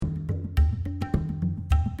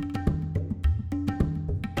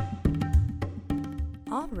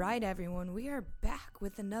All right, everyone, we are back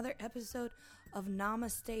with another episode of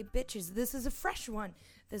Namaste Bitches. This is a fresh one.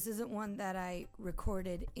 This isn't one that I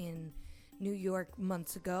recorded in New York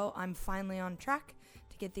months ago. I'm finally on track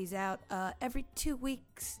to get these out every 2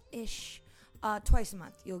 weeks-ish, twice a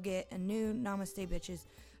month. You'll get a new Namaste Bitches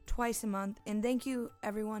twice a month. And thank you,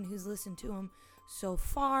 everyone who's listened to them so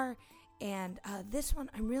far. And this one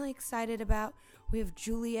I'm really excited about. We have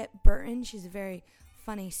Juliette Burton. She's a very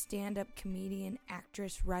funny stand-up comedian,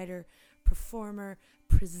 actress, writer, performer,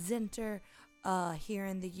 presenter here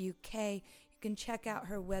in the UK. You can check out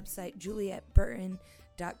her website,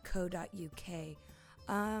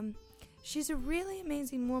 julietteburton.co.uk. She's a really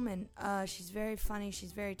amazing woman. She's very funny.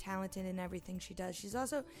 She's very talented in everything she does. She's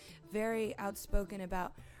also very outspoken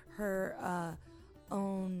about her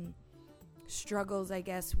own struggles, I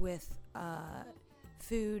guess, with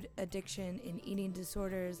food addiction and eating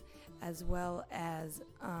disorders, as well as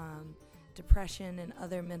depression and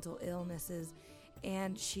other mental illnesses.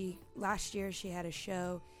 And last year she had a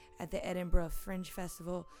show at the Edinburgh Fringe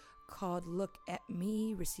Festival called Look at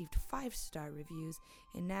Me, received 5-star reviews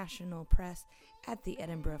in national press at the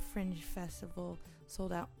Edinburgh Fringe Festival,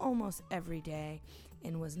 sold out almost every day,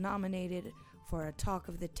 and was nominated for a Talk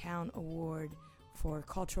of the Town award for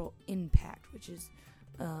cultural impact, which is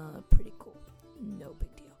pretty cool. No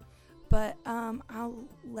big deal. But I'll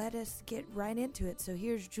let us get right into it. So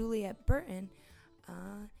here's Juliette Burton,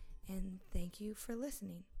 and thank you for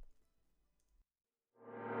listening.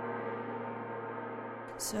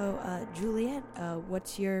 So, Juliette,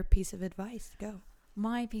 what's your piece of advice? Go.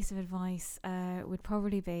 My piece of advice would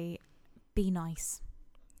probably be nice.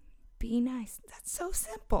 Be nice. That's so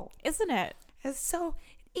simple. Isn't it? It's so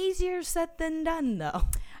easier said than done, though.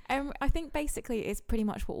 I think basically it's pretty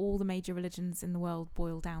much what all the major religions in the world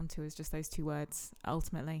boil down to, is just those two words,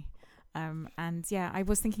 ultimately. And yeah, I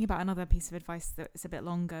was thinking about another piece of advice that's a bit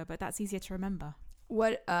longer, but that's easier to remember.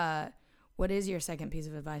 What is your second piece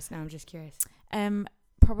of advice? Now I'm just curious.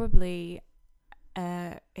 Probably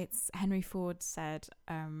it's Henry Ford said,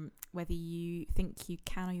 whether you think you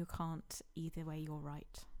can or you can't, either way you're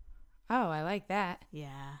right. Oh, I like that.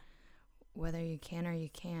 Yeah. Whether you can or you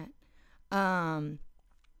can't.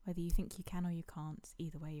 Whether you think you can or you can't,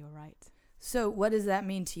 either way you're right. So what does that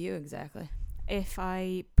mean to you exactly? If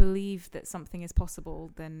I believe that something is possible,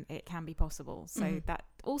 then it can be possible. So that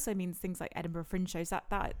also means things like Edinburgh Fringe shows.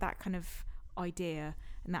 That kind of idea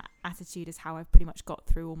and that attitude is how I've pretty much got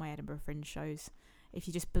through all my Edinburgh Fringe shows. If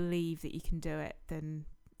you just believe that you can do it, then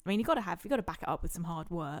I mean, you got to back it up with some hard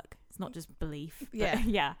work. It's not just belief.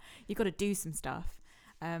 Yeah, you got to do some stuff.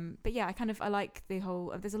 But yeah, I like the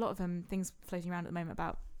whole. There's a lot of things floating around at the moment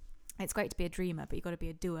about. It's great to be a dreamer, but you got to be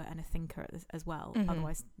a doer and a thinker as well. Mm-hmm.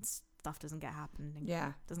 Otherwise, stuff doesn't get happening.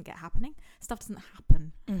 Yeah, doesn't get happening. Stuff doesn't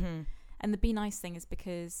happen. Mm-hmm. And the be nice thing is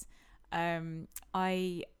because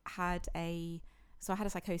I had a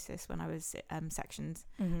psychosis when I was sectioned.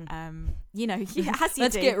 Mm-hmm. As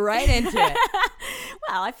Let's get right into it.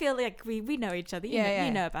 Well, I feel like we know each other.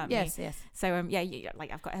 You know about me. Yes. So I've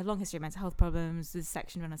got a long history of mental health problems. Was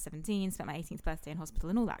sectioned when I was 17. Spent my 18th birthday in hospital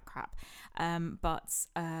and all that crap. But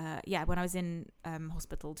when I was in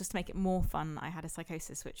hospital, just to make it more fun, I had a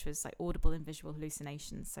psychosis which was like audible and visual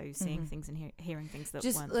hallucinations. So seeing things and hearing things that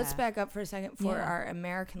weren't let's there. back up for a second for our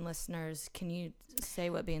American listeners. Can you say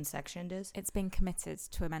what being sectioned is? It's being committed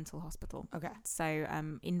to a mental hospital. Okay. So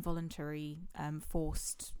involuntary,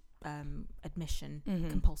 forced admission, Mm-hmm.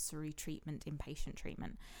 compulsory treatment, inpatient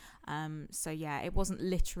treatment. It wasn't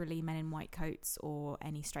literally men in white coats or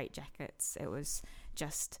any straitjackets. It was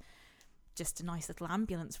just a nice little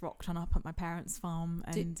ambulance rocked on up at my parents' farm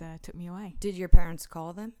and took me away. Did your parents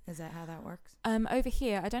call them? Is that how that works? Over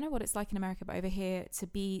here, I don't know what it's like in America, but over here, to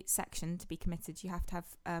be sectioned, to be committed, you have to have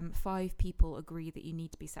 5 people agree that you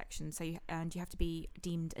need to be sectioned. So you have to be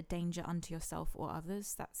deemed a danger unto yourself or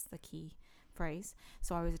others. That's the key phrase.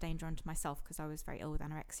 So I was a danger unto myself because I was very ill with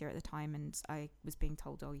anorexia at the time, and I was being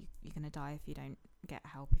told, oh, you're going to die if you don't get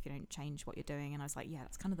help, if you don't change what you're doing. And I was like, yeah,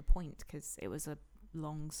 that's kind of the point, because it was a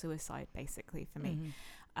long suicide basically for me.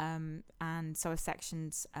 And so I was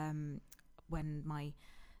sectioned when my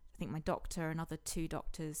doctor, another 2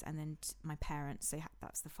 doctors, and then my parents, so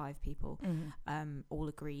that's the 5 people, all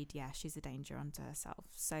agreed, yeah, she's a danger unto herself.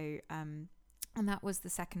 So and that was the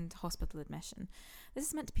second hospital admission. This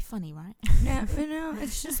is meant to be funny, right? No,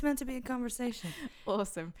 it's just meant to be a conversation.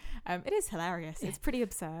 Awesome. It is hilarious. It's pretty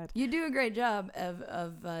absurd. You do a great job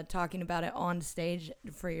of talking about it on stage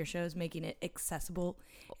for your shows, making it accessible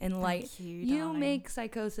and light. You make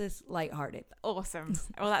psychosis lighthearted. Awesome.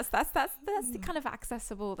 Well, that's the kind of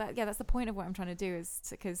accessible. That's the point of what I'm trying to do, is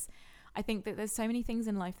because I think that there's so many things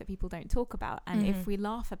in life that people don't talk about, and if we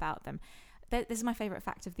laugh about them, this is my favorite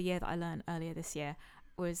fact of the year that I learned earlier this year,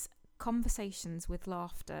 was conversations with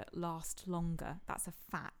laughter last longer. That's a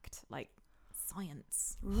fact, like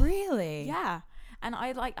science. Really? Yeah. And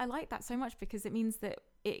I like that so much, because it means that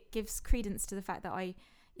it gives credence to the fact that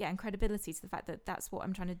and credibility to the fact that that's what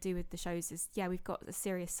I'm trying to do with the shows is, we've got a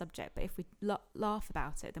serious subject, but if we laugh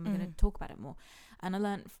about it, then we're going to talk about it more. And I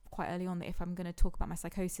learned quite early on that if I'm going to talk about my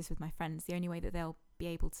psychosis with my friends, the only way that they'll be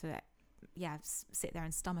able to sit there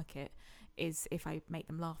and stomach it is if I make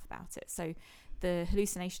them laugh about it. So the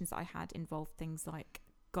hallucinations that I had involved things like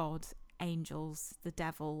God, angels, the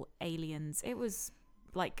devil, aliens. It was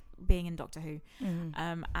like being in Doctor Who.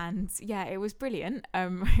 And it was brilliant.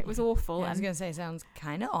 It was awful. I was going to say, sounds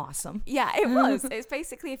kind of awesome. Yeah, it was. It's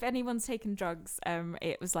basically, if anyone's taken drugs,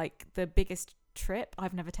 it was like the biggest trip.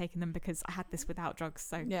 I've never taken them because I had this without drugs,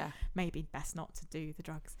 so maybe best not to do the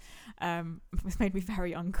drugs. It's made me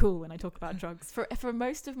very uncool when I talk about drugs. For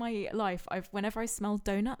most of my life, whenever I smell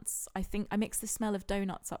donuts, I think I mix the smell of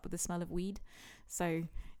donuts up with the smell of weed. So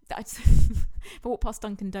if I walk past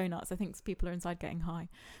Dunkin' Donuts, I think people are inside getting high,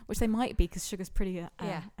 which they might be because sugar's pretty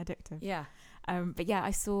addictive. Yeah. But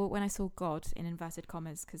when I saw God in inverted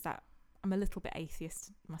commas, because I'm a little bit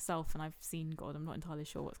atheist myself, and I've seen God. I'm not entirely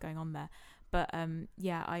sure what's going on there, but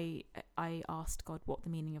I asked God what the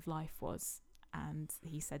meaning of life was, and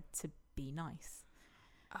He said to be nice.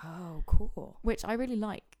 Oh, cool. Which I really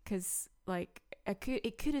like, because like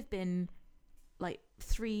it could have been like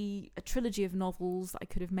a trilogy of novels that I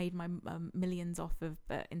could have made my millions off of,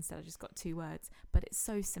 but instead I just got 2 words. But it's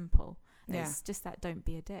so simple. It's just that don't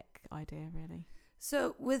be a dick idea, really.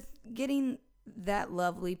 So with getting that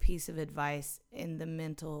lovely piece of advice in the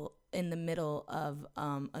middle of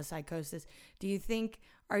a psychosis,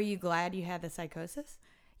 are you glad you had the psychosis?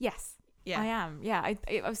 Yes. Yeah, I am. Yeah, I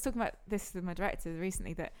was talking about this with my director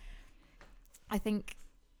recently, that I think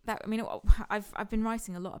that, I mean, I've been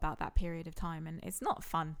writing a lot about that period of time, and it's not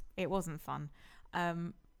fun. It wasn't fun.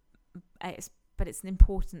 But it's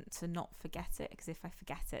important to not forget it, because if I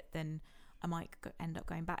forget it, then I might end up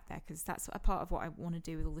going back there, because that's a part of what I want to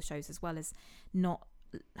do with all the shows as well, is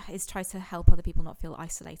try to help other people not feel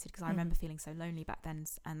isolated, because I remember feeling so lonely back then,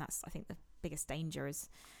 and that's, I think, the biggest danger is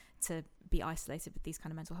to be isolated with these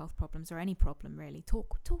kind of mental health problems, or any problem really.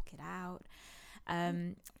 Talk it out.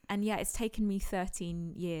 And it's taken me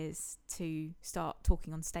 13 years to start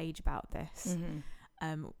talking on stage about this.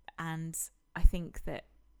 And I think that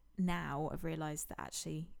now I've realised that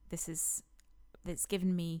actually it's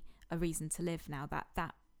given me a reason to live now.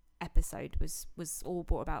 That episode was all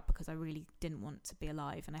brought about because I really didn't want to be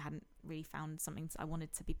alive, and I hadn't really found something I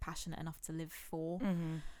wanted to be passionate enough to live for,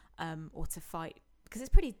 or to fight, because it's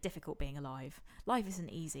pretty difficult being alive. Life isn't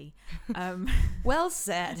easy. Well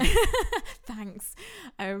said. Thanks.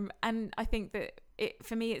 And I think that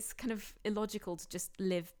for me, it's kind of illogical to just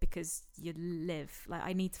live because you live. Like,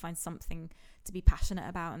 I need to find something to be passionate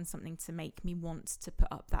about and something to make me want to put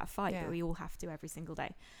up that fight that we all have to every single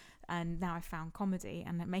day. And now I've found comedy,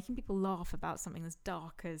 and making people laugh about something as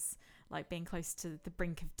dark as like being close to the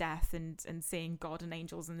brink of death and seeing God and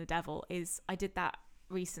angels and the devil I did that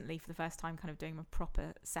recently for the first time, kind of doing a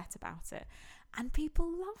proper set about it, and people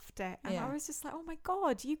loved it, and I was just like, oh my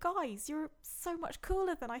God, you guys, you're so much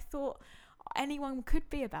cooler than I thought anyone could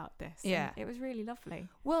be about this. And it was really lovely.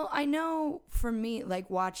 Well, I know for me, like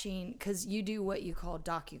watching, because you do what you call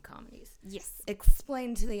docu-comedies. Yes.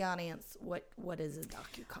 Explain to the audience what is a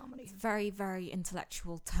docu-comedy. It's a very, very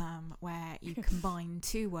intellectual term where you combine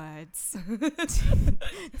 2 words.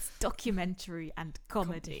 It's documentary and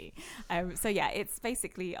comedy. It's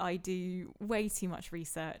basically, I do way too much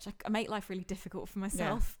research. I make life really difficult for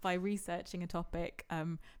myself by researching a topic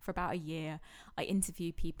for about a year. I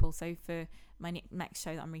interview people. So for my next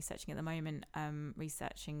show that I'm researching at the moment,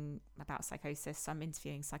 researching about psychosis, so I'm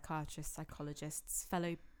interviewing psychiatrists, psychologists,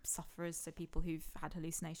 fellow sufferers, so people who've had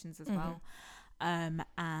hallucinations as well, and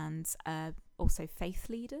also faith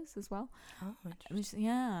leaders as well. Oh, interesting.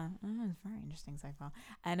 It's very interesting so far.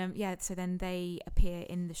 And so then they appear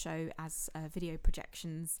in the show as video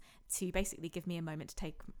projections to basically give me a moment to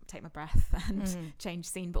take my breath and change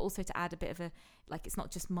scene, but also to add a bit of it's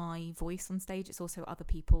not just my voice on stage, it's also other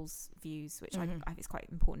people's views, which I it's quite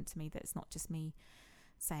important to me, that it's not just me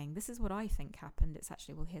saying this is what I think happened, it's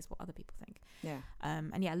actually, well, here's what other people think.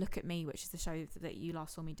 Look at Me, which is the show that you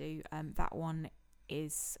last saw me do, that one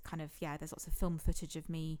is kind of, there's lots of film footage of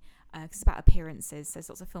me, because it's about appearances. There's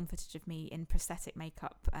lots of film footage of me in prosthetic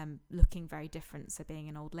makeup, looking very different. So being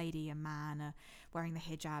an old lady, a man, wearing the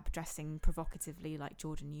hijab, dressing provocatively like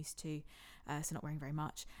Jordan used to, so not wearing very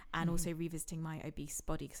much, and also revisiting my obese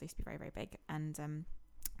body because I used to be very, very big. And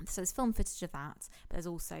so there's film footage of that, but there's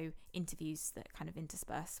also interviews that kind of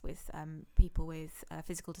intersperse with people with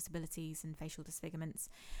physical disabilities and facial disfigurements.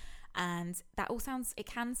 And that all it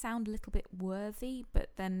can sound a little bit worthy,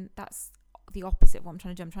 but then that's the opposite of what I'm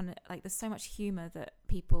trying to do. I'm trying to, like, there's so much humour that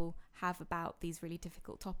people have about these really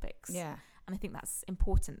difficult topics. Yeah. And I think that's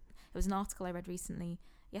important. There was an article I read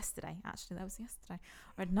yesterday, I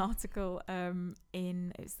read an article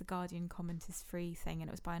it was the Guardian Comment is Free thing, and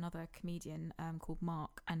it was by another comedian called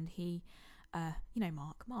Mark, and he,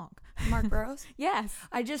 Mark Burrows? Yes.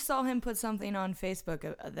 I just saw him put something on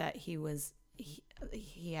Facebook that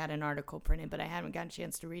he had an article printed, but I haven't gotten a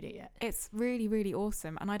chance to read it yet. It's really, really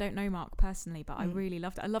awesome. And I don't know Mark personally, but I really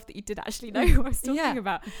loved it. I love that you did actually know who I was talking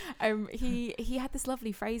about. He had this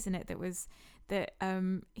lovely phrase in it that was that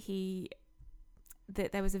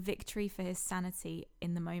that there was a victory for his sanity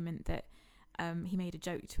in the moment that he made a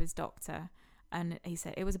joke to his doctor. And he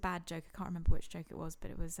said, it was a bad joke. I can't remember which joke it was, but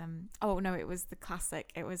it was, it was the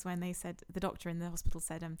classic. It was when they said, the doctor in the hospital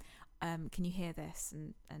said, can you hear this?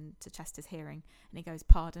 And to test his hearing. And he goes,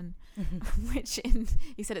 pardon,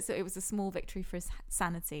 he said it was a small victory for his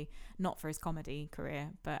sanity, not for his comedy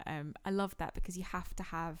career. But I love that, because you have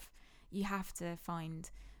to find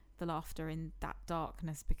the laughter in that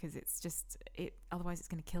darkness, because otherwise it's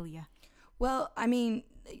going to kill you. Well, I mean,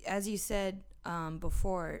 as you said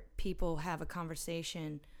before, people have a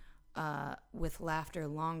conversation with laughter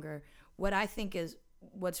longer. What I think is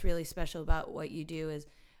what's really special about what you do is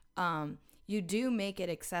you do make it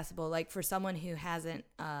accessible. Like, for someone who hasn't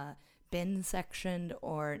been sectioned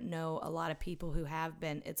or know a lot of people who have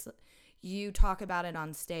been, you talk about it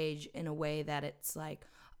on stage in a way that it's like,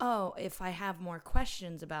 oh, if I have more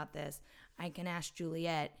questions about this, I can ask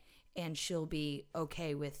Juliet, and she'll be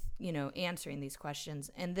okay with, answering these questions.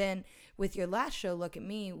 And then with your last show, Look at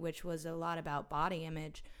Me, which was a lot about body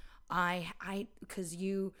image, because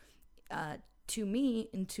you, to me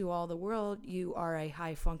and to all the world, you are a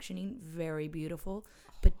high-functioning, very beautiful,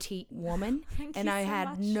 petite woman. And I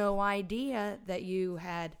had no idea that you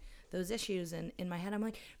had those issues. And in my head, I'm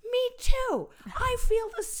like, me too. I feel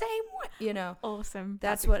the same way. Awesome.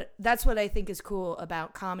 That's what I think is cool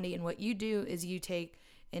about comedy. And what you do is you take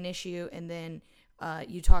an issue and then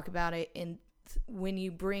you talk about it, and when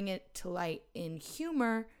you bring it to light in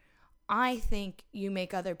humor, I think you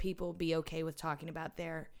make other people be okay with talking about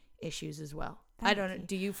their issues as well. I don't know.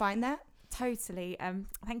 Do you find that? Totally.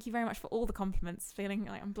 Thank you very much for all the compliments. Feeling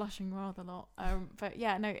like I'm blushing rather a lot. But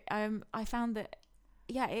yeah, no. I found that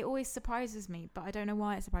it always surprises me, but I don't know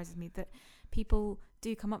why it surprises me, that people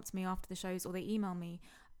do come up to me after the shows, or they email me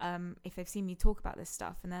if they've seen me talk about this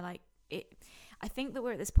stuff, and they're like, I think that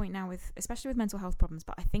we're at this point now especially with mental health problems,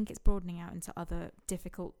 but I think it's broadening out into other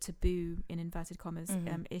difficult, taboo, in inverted commas,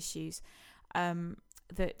 issues,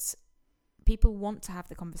 that people want to have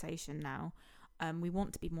the conversation now. We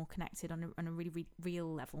want to be more connected on a really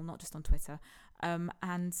real level, not just on Twitter.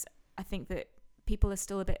 And I think that people are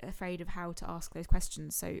still a bit afraid of how to ask those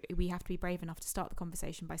questions. So we have to be brave enough to start the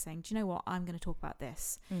conversation by saying, do you know what? I'm going to talk about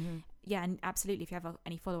this. Mm-hmm. Yeah, and absolutely, if you have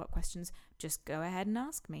any follow-up questions, just go ahead and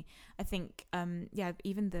ask me. I think,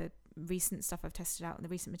 even the recent stuff I've tested out and the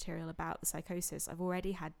recent material about the psychosis, I've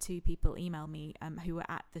already had 2 people email me who were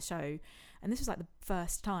at the show, and this was like the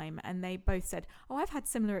first time, and they both said, oh, I've had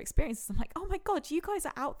similar experiences. I'm like, oh my god, you guys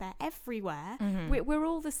are out there everywhere. Mm-hmm. We're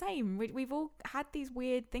all the same. We've all had these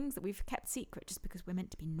weird things that we've kept secret just because we're meant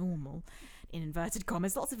to be normal, in inverted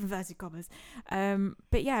commas, lots of inverted commas.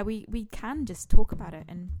 But yeah, we can just talk about it,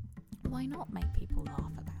 and why not make people laugh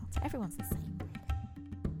about it? Everyone's the same.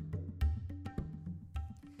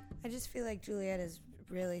 I just feel like Juliet has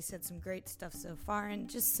really said some great stuff so far, and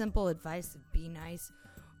just simple advice of be nice,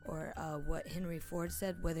 or what Henry Ford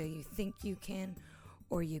said, whether you think you can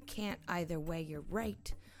or you can't, either way you're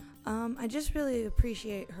right. I just really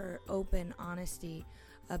appreciate her open honesty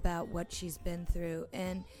about what she's been through.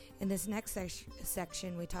 And in this next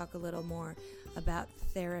section, we talk a little more about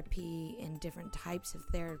therapy and different types of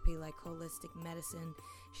therapy, like holistic medicine.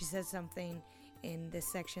 She says something in this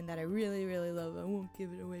section that I really, really love. I won't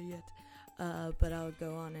give it away yet, but I'll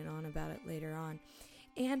go on and on about it later on.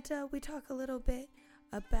 And we talk a little bit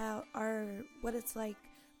about what it's like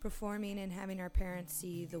performing and having our parents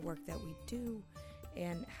see the work that we do,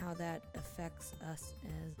 and how that affects us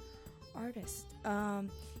as artists.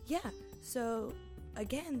 So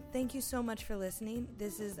again, thank you so much for listening.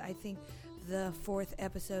 This is, I think, the 4th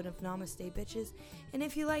episode of Namaste Bitches. And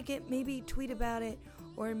if you like it, maybe tweet about it,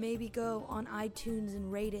 or maybe go on iTunes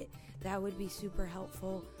and rate it. That would be super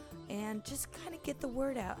helpful. And just kind of get the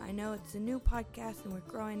word out. I know it's a new podcast and we're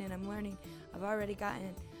growing and I'm learning. I've already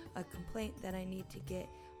gotten a complaint that I need to get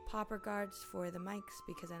popper guards for the mics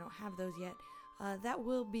because I don't have those yet. That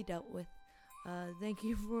will be dealt with. Thank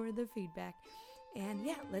you for the feedback. And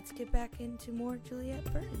yeah, let's get back into more Juliet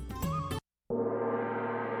Burton.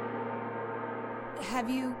 Have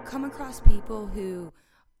you come across people who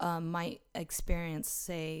might experience,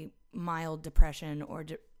 say, mild depression or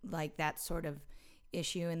like that sort of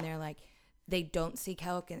issue, and they're like, they don't seek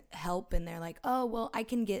help and they're like, oh, well,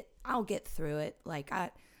 I'll get through it. Like,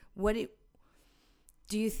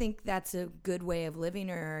 do you think that's a good way of living,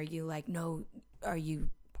 or are you like, no, you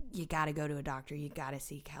got to go to a doctor, you got to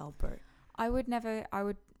seek help? Or I would never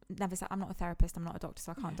say, I'm not a therapist, I'm not a doctor,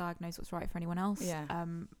 so I can't diagnose what's right for anyone else. Yeah.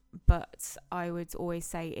 But I would always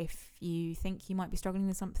say, if you think you might be struggling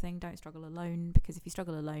with something, don't struggle alone, because if you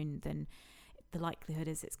struggle alone, then the likelihood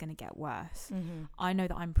is it's going to get worse. Mm-hmm. I know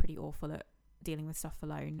that I'm pretty awful at dealing with stuff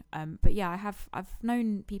alone. But yeah, I've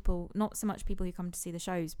known people, not so much people who come to see the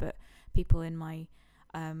shows, but people in my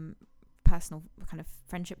personal kind of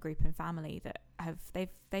friendship group and family that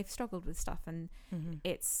they've struggled with stuff, and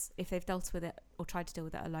it's, if they've dealt with it or tried to deal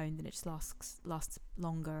with it alone, then it just lasts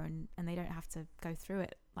longer, and they don't have to go through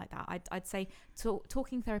it like that. I'd say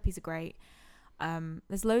talking therapies are great.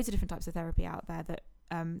 There's loads of different types of therapy out there that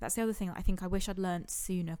that's the other thing I think I wish I'd learnt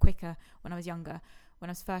sooner, quicker, when I was younger. When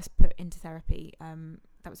I was first put into therapy,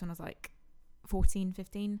 that was when I was like 14,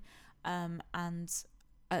 15, and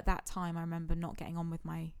at that time I remember not getting on with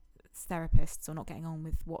my therapists, or not getting on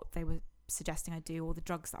with what they were suggesting I do, or the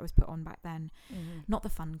drugs that I was put on back then. Not the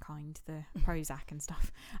fun kind, the Prozac and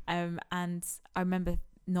stuff. And I remember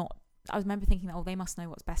thinking that, oh, they must know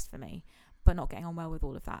what's best for me, but not getting on well with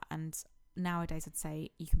all of that. And nowadays I'd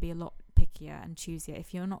say you can be a lot pickier and choosier.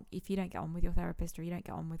 If you don't get on with your therapist, or you don't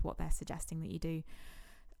get on with what they're suggesting that you do,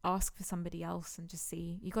 ask for somebody else and just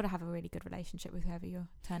see. You got to have a really good relationship with whoever you're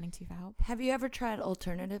turning to for help. Have you ever tried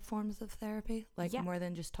alternative forms of therapy, like more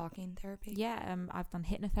than just talking therapy? Yeah, I've done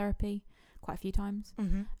hypnotherapy quite a few times.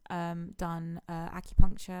 Done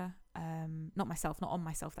acupuncture. Not on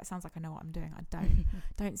myself. That sounds like I know what I'm doing. I don't.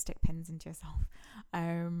 Don't stick pins into yourself.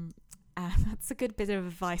 That's a good bit of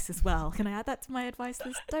advice as well. Can I add that to my advice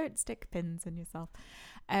list? Don't stick pins in yourself.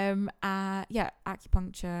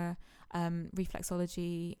 Acupuncture,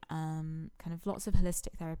 reflexology, kind of lots of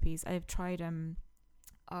holistic therapies. I've tried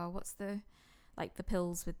what's the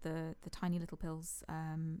pills with the tiny little pills,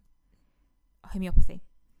 homeopathy.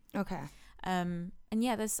 Okay. And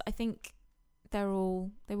yeah, I think they were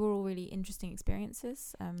all really interesting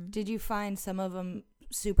experiences. Did you find some of them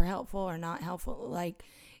super helpful or not helpful? Like,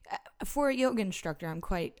 for a yoga instructor, I'm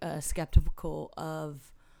quite skeptical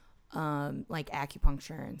of like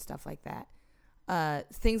acupuncture and stuff like that.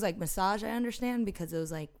 Things like massage, I understand, because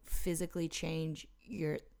those like physically change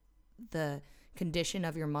the condition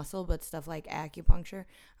of your muscle, but stuff like acupuncture,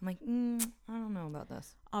 I'm like, I don't know about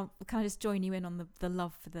this. I'll kind of just join you in on the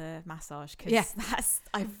love for the massage, because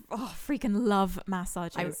I freaking love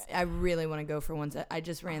massages. I really want to go for ones. I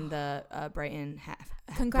just ran the Brighton half.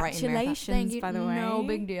 Congratulations, Brighton by the way. No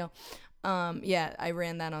big deal. I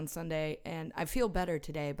ran that on Sunday, and I feel better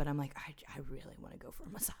today, but I'm like, I really want to go for a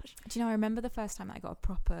massage. Do you know, I remember the first time that I got a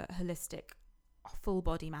proper holistic full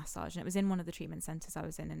body massage, and it was in one of the treatment centres I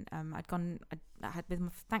was in, and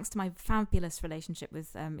thanks to my fabulous relationship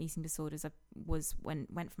with eating disorders, I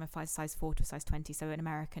went from a size 4 to a size 20, so an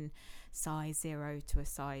American size 0 to a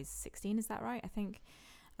size 16, is that right? I think.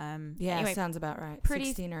 Anyway, sounds about right.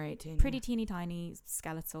 16 or 18. Pretty teeny tiny,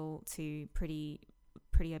 skeletal to pretty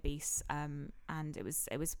obese, and it was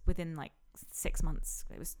within like 6 months.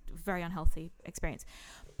 It was a very unhealthy experience,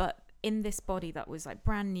 but in this body that was like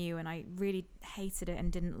brand new, and I really hated it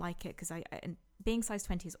and didn't like it, because and being size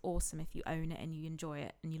 20 is awesome if you own it and you enjoy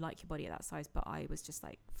it and you like your body at that size, but I was just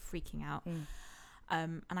like freaking out.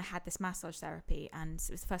 And I had this massage therapy, and it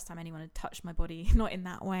was the first time anyone had touched my body, not in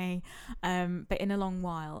that way, but in a long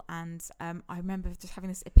while. And I remember just having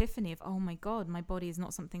this epiphany of, oh my God, my body is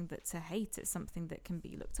not something that to hate, it's something that can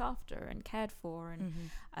be looked after and cared for.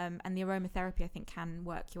 And and the aromatherapy, I think, can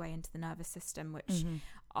work your way into the nervous system, which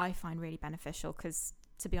I find really beneficial, because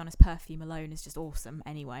to be honest, perfume alone is just awesome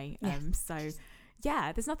anyway. So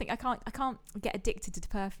yeah, there's nothing, I can't get addicted to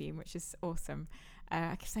perfume, which is awesome.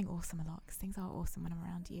 I keep saying awesome a lot because things are awesome when I'm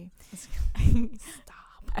around you.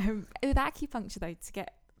 Stop. With acupuncture, though, to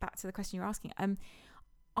get back to the question you're asking,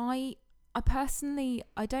 I personally,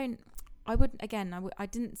 I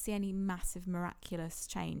didn't see any massive miraculous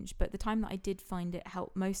change, but the time that I did find it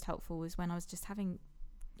most helpful was when I was just having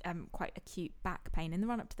quite acute back pain in the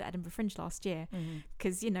run up to the Edinburgh Fringe last year,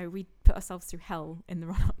 because we put ourselves through hell in the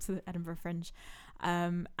run up to the Edinburgh Fringe,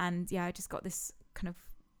 and I just got this kind of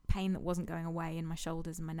pain that wasn't going away in my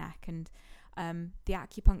shoulders and my neck, and the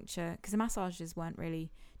acupuncture, because the massages weren't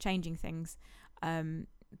really changing things,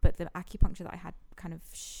 but the acupuncture that I had kind of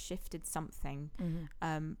shifted something,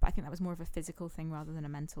 but I think that was more of a physical thing rather than a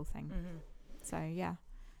mental thing. So yeah.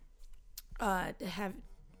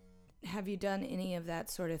 Have you done any of that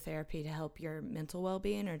sort of therapy to help your mental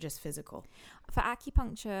well-being, or just physical? For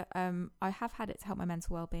acupuncture, I have had it to help my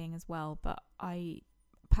mental well-being as well, but I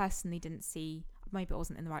personally didn't see, maybe I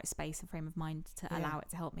wasn't in the right space and frame of mind to allow it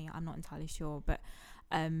to help me. I'm not entirely sure, but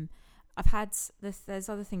I've had there's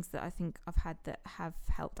other things that I think I've had that have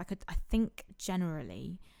helped. I think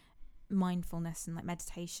generally mindfulness and like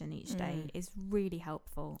meditation each day is really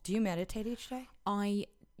helpful. Do you meditate each day? I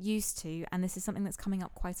used to, and this is something that's coming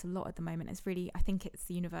up quite a lot at the moment. It's really, I think it's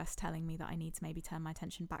the universe telling me that I need to maybe turn my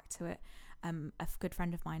attention back to it. A good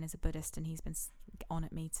friend of mine is a Buddhist, and he's been on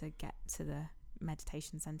at me to get to the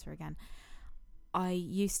meditation center again. I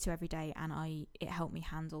used to every day, and it helped me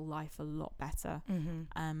handle life a lot better.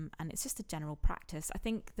 And it's just a general practice. I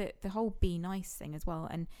think that the whole be nice thing as well,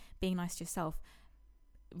 and being nice to yourself,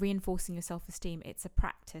 reinforcing your self-esteem, it's a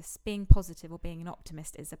practice. Being positive or being an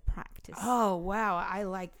optimist is a practice. Oh wow, I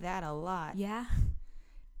like that a lot. Yeah,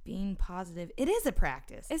 being positive, it is a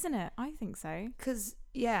practice, isn't it? I think so. Because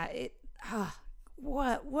this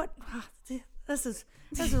is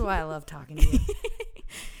why I love talking to you.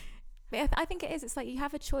 But I think it is. It's like you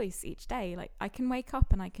have a choice each day. Like I can wake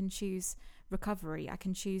up and I can choose recovery. I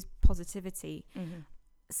can choose positivity.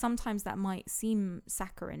 Sometimes that might seem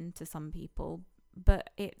saccharine to some people, but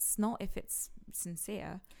it's not if it's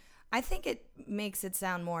sincere. I think it makes it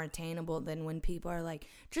sound more attainable than when people are like,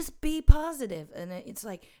 just be positive. And it's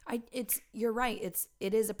like, you're right.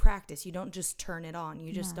 It is a practice. You don't just turn it on.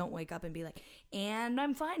 You just don't wake up and be like, and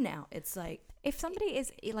I'm fine now. It's like, if somebody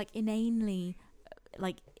is like inanely,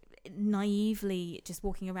 like naively just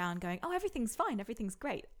walking around going, oh, everything's fine, everything's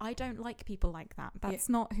great. I don't like people like that. That's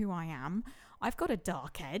not who I am. I've got a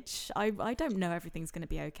dark edge. I don't know everything's going to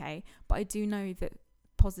be okay, but I do know that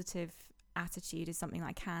positive attitude is something that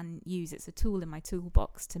I can use. It's a tool in my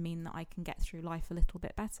toolbox to mean that I can get through life a little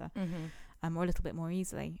bit better, or a little bit more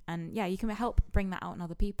easily. And you can help bring that out in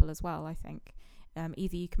other people as well. I think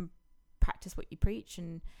either you can practice what you preach,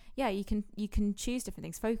 and you can choose different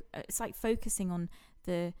things. It's like focusing on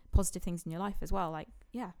the positive things in your life as well. Like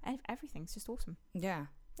everything's just awesome.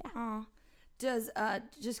 Aww. Does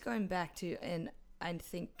just going back to, and I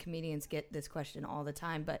think comedians get this question all the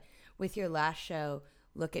time, but with your last show,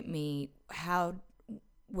 Look at Me, how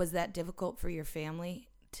was that difficult for your family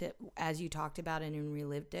to, as you talked about it and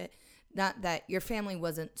relived it? Not that your family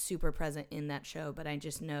wasn't super present in that show, but I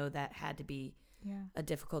just know that had to be a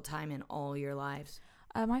difficult time in all your lives.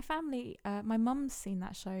 My family, my mum's seen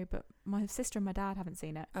that show, but my sister and my dad haven't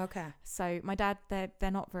seen it. Okay. So my dad, they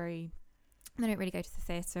don't really go to the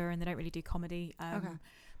theatre, and they don't really do comedy. Okay.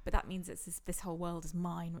 But that means it's this whole world is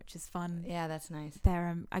mine, which is fun. Yeah, that's nice.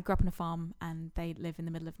 I grew up on a farm, and they live in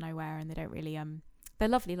the middle of nowhere, and they don't really they're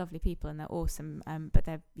lovely, lovely people, and they're awesome. But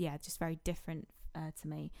they're just very different to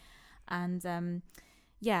me. And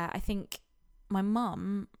I think my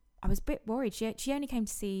mum, I was a bit worried. She only came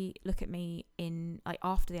to see Look at Me in like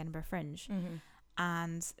after the Edinburgh Fringe,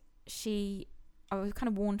 and I was kind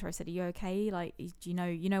of warned her. I said, "Are you okay? Like, do you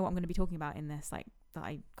know what I'm going to be talking about in this? Like that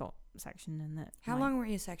I got sectioned and that." How long were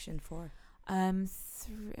you sectioned for?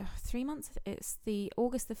 3 months. It's the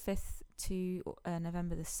August the 5th to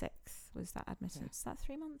November the 6th was that admission. Is that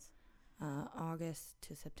 3 months? August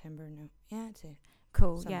to September. No, yeah, I'd say.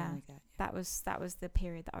 Cool. Something like that. That was the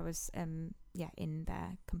period that I was in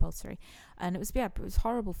there compulsory, and it was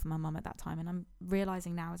horrible for my mum at that time. And I'm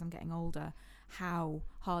realizing now as I'm getting older how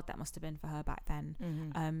hard that must have been for her back then.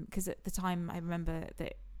 Because at the time I remember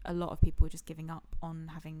that a lot of people were just giving up on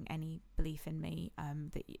having any belief in me.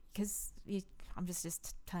 Because I'm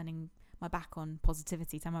just turning my back on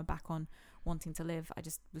positivity, turning my back on wanting to live. I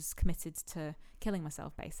just was committed to killing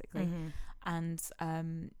myself, basically. And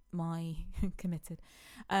my committed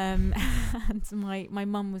and my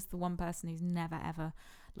mum was the one person who's never ever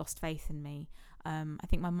lost faith in me. I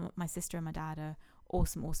think my sister and my dad are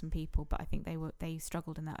awesome people, but I think they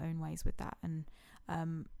struggled in their own ways with that. And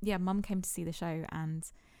mum came to see the show,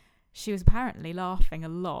 and she was apparently laughing a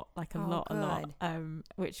lot, like a lot,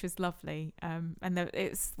 which was lovely. And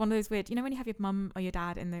it's one of those weird, when you have your mum or your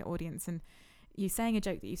dad in the audience and you're saying a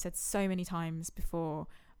joke that you've said so many times before,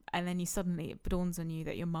 and then it dawns on you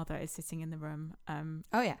that your mother is sitting in the room.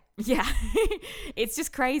 Oh yeah. Yeah. It's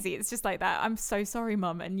just crazy. It's just like that. I'm so sorry,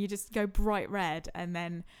 Mum. And you just go bright red, and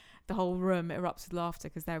then the whole room erupts with laughter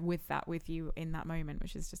because they're with you in that moment,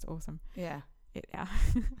 which is just awesome. Yeah. Yeah.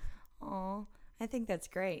 Oh, I think that's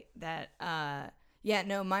great. That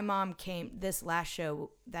my mom came. This last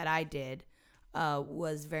show that I did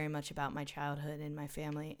was very much about my childhood and my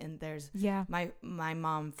family. And my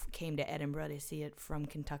mom came to Edinburgh to see it from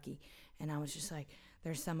Kentucky, and I was just like,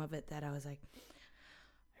 there's some of it that I was like,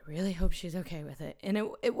 I really hope she's okay with it. And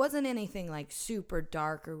it wasn't anything like super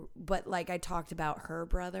dark, but like I talked about her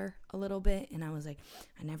brother a little bit, and I was like,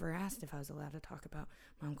 I never asked if I was allowed to talk about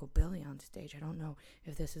my Uncle Billy on stage. I don't know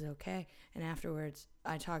if this is okay. And afterwards,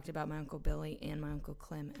 I talked about my Uncle Billy and my Uncle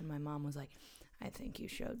Clem, and my mom was like, I think you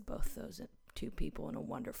showed both those two people in a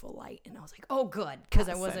wonderful light. And I was like, oh, good, because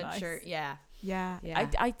I wasn't sure. Yeah.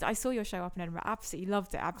 I saw your show up in Edinburgh. Absolutely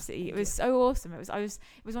loved it. Absolutely. It was so awesome. It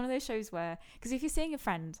was one of those shows where, because if you're seeing a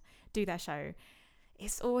friend do their show,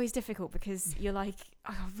 it's always difficult because you're like,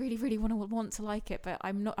 oh, I really, really want to like it, but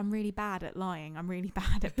I'm really bad at lying. I'm really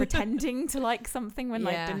bad at pretending to like something when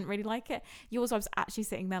I didn't really like it. Yours, I was actually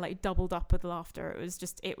sitting there like doubled up with laughter.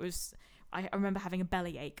 I remember having a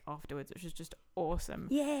bellyache afterwards, which was just awesome.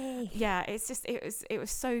 Yay! Yeah, it was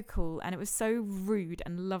so cool, and it was so rude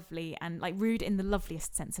and lovely, and like rude in the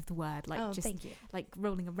loveliest sense of the word, like thank you. Like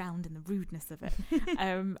rolling around in the rudeness of it.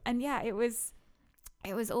 And yeah, it was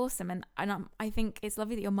awesome, and I think it's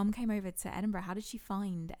lovely that your mum came over to Edinburgh. How did she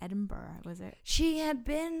find Edinburgh? Was it? She had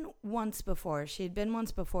been once before.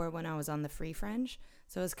 When I was on the Free Fringe,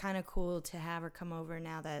 so it was kind of cool to have her come over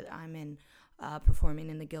now that I'm in.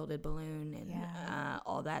 Performing in the Gilded Balloon and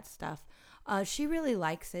all that stuff. She really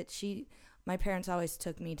likes it. My parents always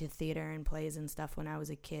took me to theater and plays and stuff when I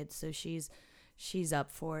was a kid, so she's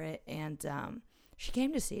up for it. And she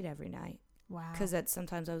came to see it every night. Wow. Because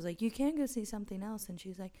sometimes I was like, you can go see something else. And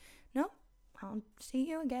she's like, no, I'll see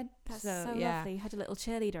you again. That's so lovely. You had a little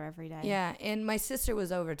cheerleader every day. Yeah, and my sister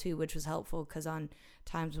was over too, which was helpful because on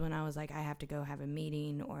times when I was like, I have to go have a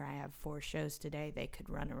meeting or I have 4 shows today, they could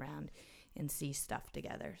run around and see stuff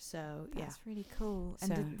together. So that's really cool.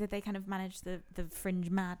 And did they kind of manage the fringe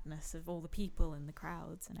madness of all the people and the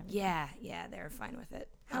crowds and everything? Yeah, they were fine with it.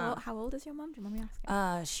 How old is your mom? Do you mind me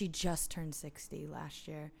asking? She just turned 60 last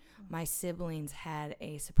year. My siblings had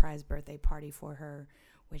a surprise birthday party for her,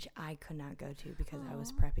 which I could not go to because I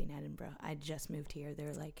was prepping Edinburgh. I just moved here.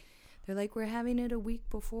 They're like, we're having it a week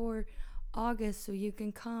before August, so you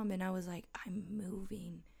can come. And I was like, I'm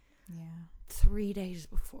moving. Yeah. 3 days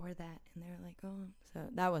before that, and they were like, oh, so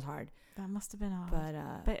that was hard. That must have been hard.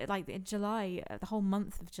 But like in July, the whole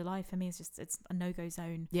month of July for me is it's a no-go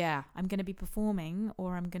zone. Yeah. I'm going to be performing,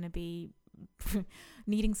 or I'm going to be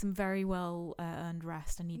needing some very well earned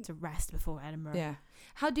rest. I need to rest before Edinburgh. Yeah.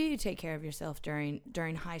 How do you take care of yourself during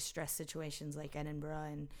high stress situations like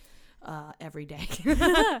Edinburgh and every day?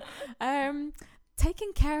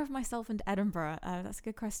 Taking care of myself in Edinburgh, that's a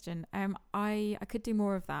good question. I could do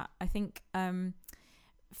more of that. I think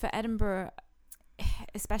for Edinburgh,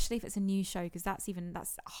 especially if it's a new show, because that's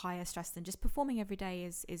higher stress than just performing every day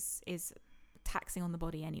is taxing on the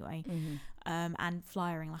body anyway. Mm-hmm. And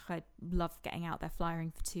flyering, like I love getting out there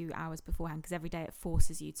flyering for 2 hours beforehand, because every day it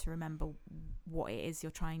forces you to remember what it is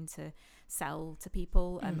you're trying to sell to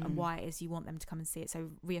people, and why it is you want them to come and see it.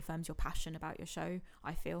 So reaffirms your passion about your show,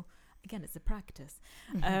 I feel. Again, it's a practice.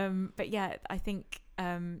 Mm-hmm. But yeah, I think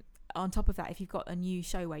on top of that, if you've got a new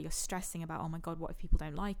show where you're stressing about, oh my God, what if people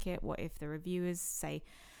don't like it? What if the reviewers say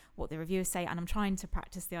what the reviewers say? And I'm trying to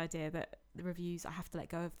practice the idea that the reviews, I have to let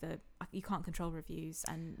go of you can't control reviews.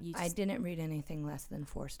 And I didn't read anything less than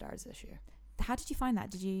 4 stars this year. How did you find that?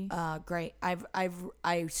 Did you? Great.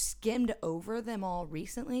 I skimmed over them all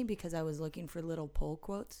recently because I was looking for little pull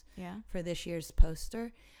quotes for this year's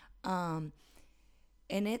poster.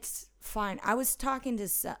 And it's fine. I was talking to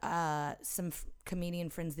some comedian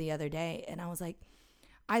friends the other day, and I was like,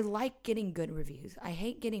 I like getting good reviews. I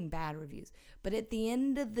hate getting bad reviews. But at the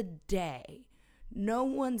end of the day, no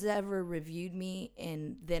one's ever reviewed me,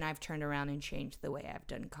 and then I've turned around and changed the way I've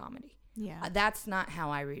done comedy. Yeah. That's not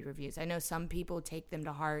how I read reviews. I know some people take them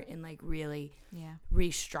to heart and like really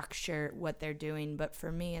restructure what they're doing. But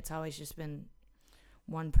for me, it's always just been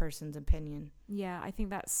one person's opinion. Yeah, I think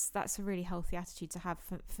that's a really healthy attitude to have.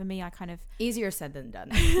 For me, I kind of... Easier said than done.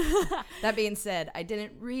 That being said, I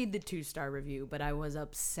didn't read the 2-star review, but I was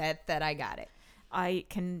upset that I got it. I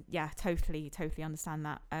can, totally understand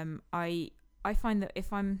that. I find that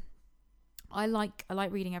if I like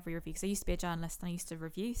reading every review, because I used to be a journalist and I used to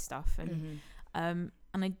review stuff, and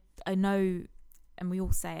and I know and we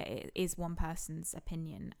all say it is one person's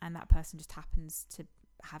opinion, and that person just happens to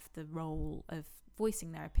have the role of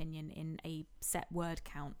voicing their opinion in a set word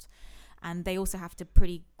count, and they also have to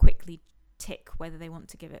pretty quickly tick whether they want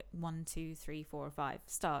to give it 1, 2, 3, 4 or 5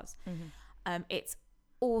 stars. It's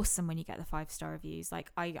awesome when you get the 5-star reviews.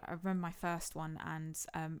 Like I remember my first one, and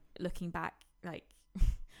looking back, like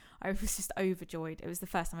I was just overjoyed. It was the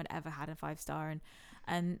first time I'd ever had a 5-star,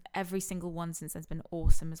 and every single one since then's been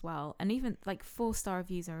awesome as well. And even like 4-star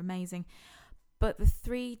reviews are amazing, but the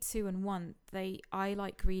 3, 2 and 1, I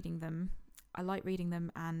like reading them. I like reading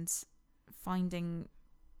them and finding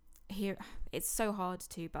here. It's so hard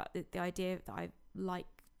to, but the idea that I like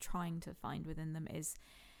trying to find within them is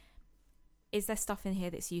there stuff in here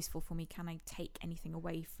that's useful for me? Can I take anything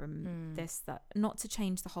away from this? That, not to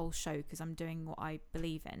change the whole show because I'm doing what I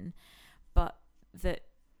believe in, but that,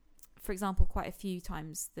 for example, quite a few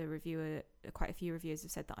reviewers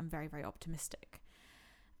have said that I'm very, very optimistic,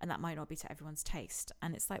 and that might not be to everyone's taste.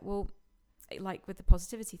 And it's like, well, like with the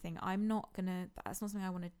positivity thing, that's not something I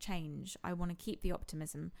want to change. I want to keep the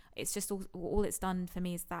optimism. It's just all it's done for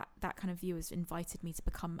me is that kind of view has invited me to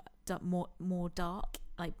become more dark,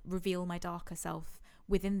 like reveal my darker self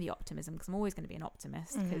within the optimism, because I'm always going to be an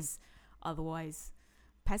optimist, because otherwise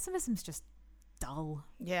pessimism's just dull.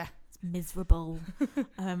 Yeah. It's miserable.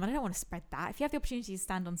 And I don't want to spread that. If you have the opportunity to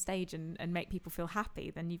stand on stage and make people feel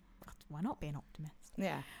happy, then why not be an optimist?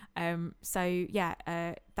 Yeah.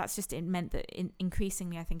 That's just, it meant that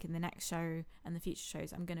increasingly, I think in the next show and the future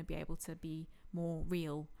shows, I'm going to be able to be more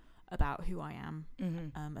real about who I am,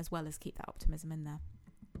 as well as keep that optimism in there.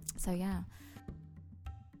 So yeah.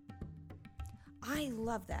 I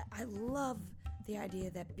love that. I love the idea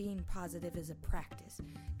that being positive is a practice,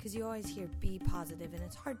 because you always hear be positive, and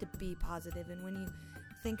it's hard to be positive, and when you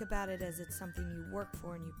think about it as it's something you work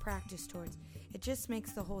for and you practice towards, it just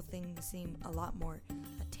makes the whole thing seem a lot more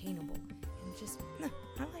attainable, and just,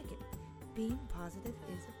 I like it. Being positive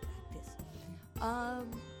is a practice.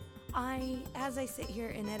 As I sit here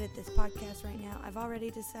and edit this podcast right now, I've already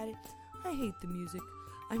decided I hate the music.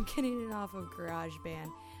 I'm getting it off of GarageBand.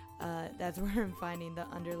 That's where I'm finding the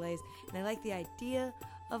underlays, and I like the idea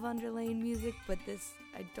of underlaying music, but this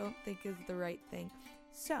I don't think is the right thing.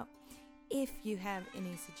 So if you have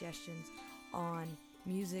any suggestions on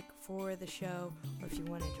music for the show, or if you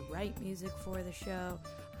wanted to write music for the show,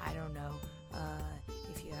 I don't know,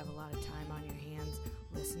 if you have a lot of time on your hands,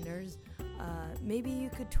 listeners, maybe you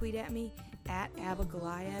could tweet at me at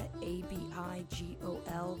Abigoliah,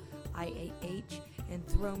 ABIGOLIAH, and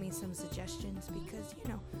throw me some suggestions, because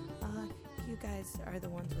you guys are the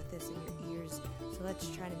ones with this in your ears, so let's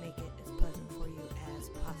try to make it as pleasant for you as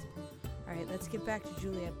possible. Alright, let's get back to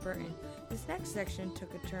Juliet Burton. This next section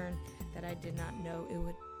took a turn that I did not know it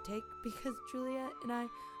would take, because Juliet and I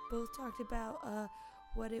both talked about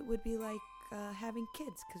what it would be like having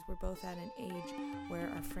kids, because we're both at an age where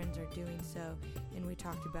our friends are doing so, and we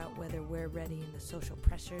talked about whether we're ready in the social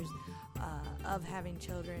pressures of having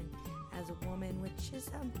children as a woman, which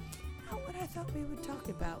is not what I thought we would talk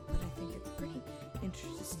about, but I think it's a pretty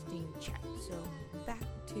interesting chat. So back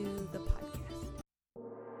to the podcast.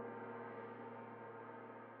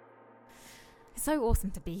 So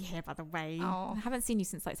awesome to be here, by the way. Oh. I haven't seen you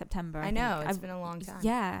since like September. I know, it's been a long time.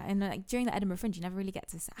 Yeah, and like during the Edinburgh Fringe, you never really get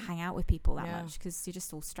to hang out with people that much, because you're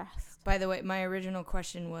just all stressed. By the way, my original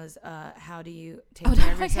question was, how do you take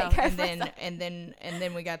care of yourself? And then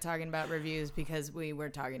we got talking about reviews, because we were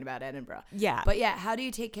talking about Edinburgh. Yeah. But yeah, how do you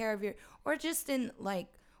take care of or just in like,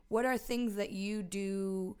 what are things that you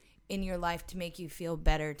do in your life to make you feel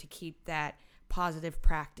better, to keep that positive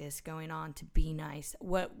practice going on, to be nice?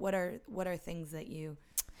 What are things that you...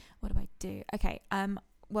 What do I do? Okay.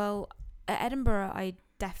 Well, at Edinburgh, I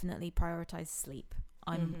definitely prioritize sleep.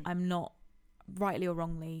 I'm not, rightly or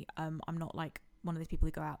wrongly, I'm not like one of those people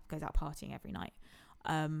who goes out partying every night.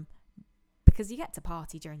 Because you get to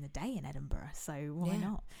party during the day in Edinburgh, so why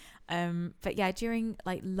not? But yeah, during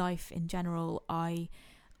like life in general, I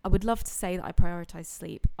would love to say that I prioritize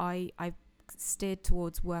sleep. I steered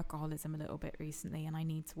towards workaholism a little bit recently, and I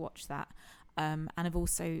need to watch that. And I've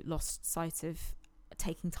also lost sight of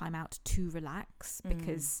taking time out to relax,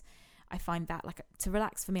 because I find that, like, to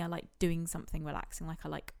relax for me, I like doing something relaxing. Like, I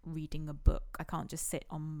like reading a book. I can't just sit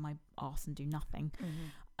on my arse and do nothing.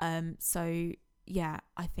 So yeah,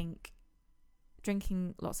 I think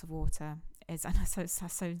drinking lots of water is, and I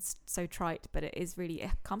so trite, but it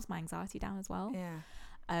calms my anxiety down as well. Yeah.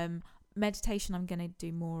 Meditation I'm going to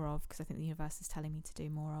do more of, because I think the universe is telling me to do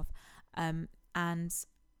more of. And this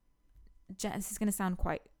is going to sound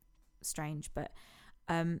quite strange, but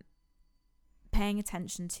paying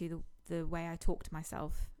attention to the way I talk to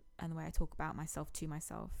myself and the way I talk about myself to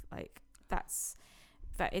myself. Like that's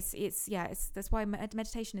why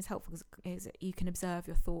meditation is helpful, because you can observe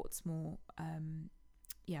your thoughts more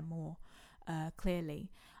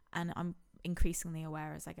clearly. And I'm increasingly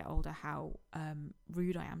aware as I get older how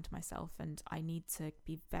rude I am to myself, and I need to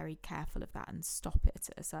be very careful of that and stop it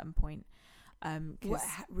at a certain point.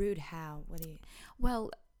 Rude how? What do you?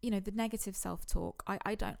 Well, the negative self-talk.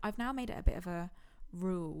 I've now made it a bit of a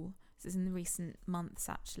rule. This is in the recent months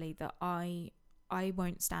actually, that I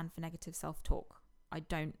won't stand for negative self-talk. I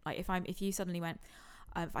don't like if you suddenly went,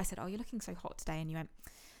 if I said, "Oh, you're looking so hot today," and you went,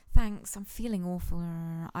 "Thanks, I'm feeling awful,"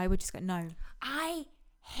 I would just go, "No." I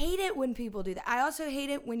hate it when people do that. I also hate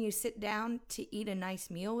it when you sit down to eat a nice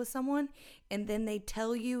meal with someone and then they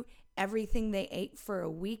tell you everything they ate for a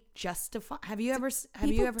week just to have you ever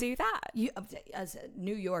do that? As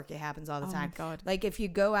New York, it happens all the time. Oh my God. Like if you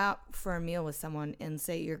go out for a meal with someone and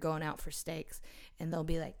say you're going out for steaks, and they'll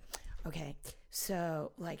be like, "Okay,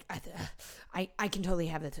 so like I can totally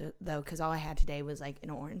have that though, because all I had today was like an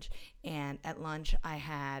orange, and at lunch I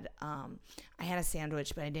had a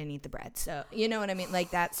sandwich, but I didn't eat the bread." So you know what I mean,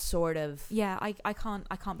 like that sort of. Yeah, I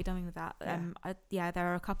can't be done with that. Yeah. There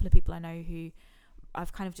are a couple of people I know who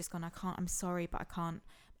I've kind of just gone, I'm sorry, but I can't.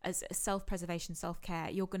 As self-preservation, self-care,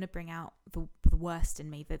 you're going to bring out the worst in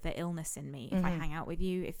me, the illness in me, if I hang out with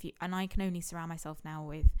you. And I can only surround myself now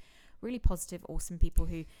with really positive, awesome people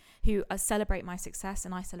who celebrate my success,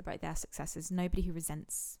 and I celebrate their successes. Nobody who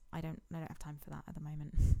resents. I don't have time for that at the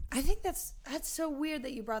moment. I think that's so weird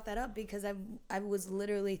that you brought that up, because I was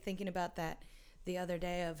literally thinking about that the other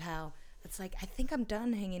day, of how it's like, I think I'm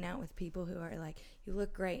done hanging out with people who are like, "You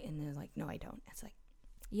look great," and they're like, "No, I don't." It's like,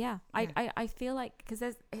 yeah. I feel like, because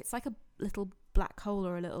it's like a little black hole,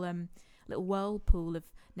 or a little whirlpool of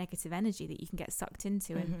negative energy that you can get sucked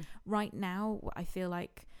into. And right now I feel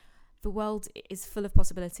like the world is full of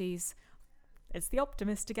possibilities. It's the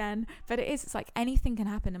optimist again, but it's like anything can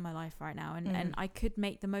happen in my life right now, and I could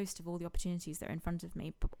make the most of all the opportunities that are in front of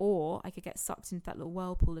me, or I could get sucked into that little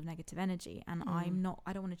whirlpool of negative energy, and I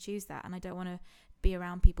don't want to choose that, and I don't want to be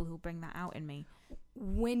around people who will bring that out in me.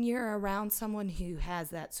 When you're around someone who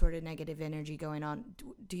has that sort of negative energy going on,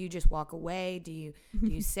 do you just walk away? Do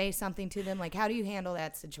you say something to them? Like, how do you handle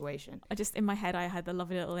that situation? In my head, I had the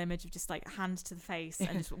lovely little image of just like hand to the face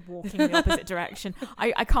and just walking the opposite direction.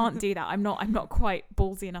 I can't do that. I'm not quite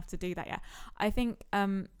ballsy enough to do that yet. I think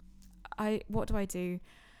what do I do?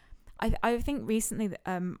 I think recently that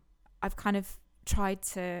I've kind of tried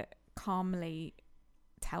to calmly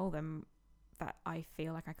tell them that I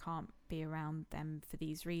feel like I can't be around them for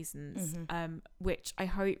these reasons, which I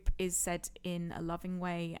hope is said in a loving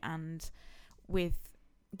way, and with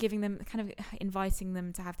giving them, kind of inviting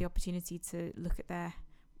them to have the opportunity to look at their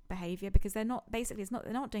behavior, because they're not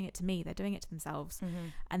doing it to me, they're doing it to themselves,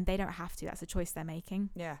 and they don't have to. That's a choice they're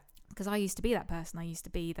making. Yeah. Because I used to be that person. I used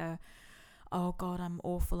to be the, "Oh God, I'm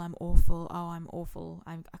awful. Oh, I'm awful.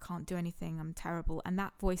 I can't do anything. I'm terrible." And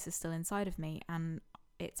that voice is still inside of me, and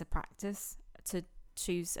it's a practice to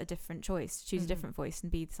choose a different choice, choose a different voice,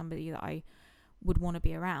 and be somebody that I would want to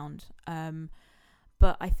be around.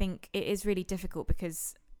 But I think it is really difficult,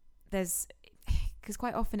 because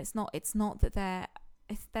quite often it's not that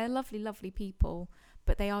they're lovely people,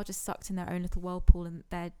 but they are just sucked in their own little whirlpool, and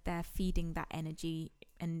they're feeding that energy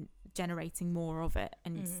and generating more of it,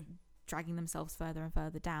 and dragging themselves further and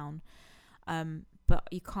further down. But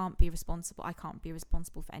you can't be responsible. I can't be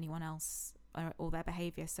responsible for anyone else or their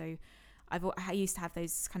behavior. So I used to have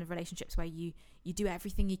those kind of relationships where you do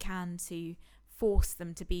everything you can to force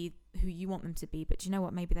them to be who you want them to be, but do you know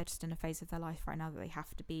what? Maybe they're just in a phase of their life right now that they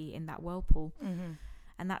have to be in that whirlpool,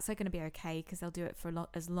 and that's going to be okay, because they'll do it for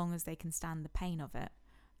as long as they can stand the pain of it.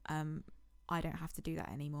 I don't have to do that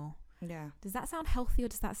anymore. Yeah. Does that sound healthy, or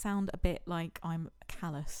does that sound a bit like I'm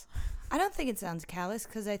callous? I don't think it sounds callous,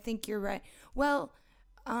 because I think you're right. Well,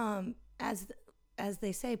 as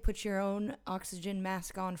they say, put your own oxygen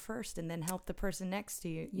mask on first, and then help the person next to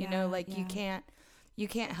you. You know, like you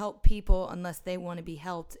can't help people unless they want to be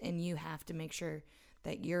helped, and you have to make sure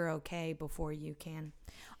that you're okay before you can.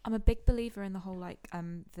 I'm a big believer in the whole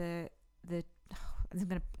I'm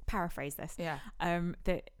going to paraphrase this. Yeah.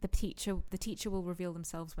 The teacher will reveal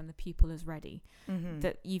themselves when the pupil is ready.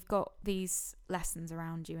 That you've got these lessons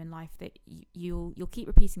around you in life that you'll keep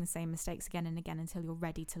repeating the same mistakes again and again until you're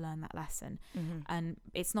ready to learn that lesson. And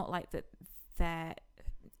it's not like that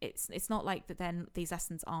it's not like that then these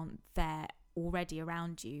lessons aren't there already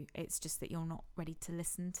around you. It's just that you're not ready to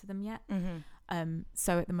listen to them yet.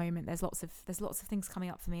 So at the moment there's lots of things coming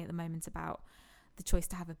up for me at the moment about the choice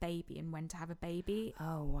to have a baby and when to have a baby.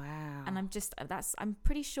 Oh, wow. And I'm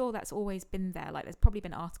pretty sure that's always been there. Like, there's probably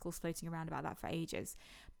been articles floating around about that for ages,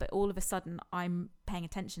 but all of a sudden I'm paying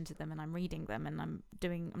attention to them and I'm reading them and I'm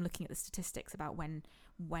looking at the statistics about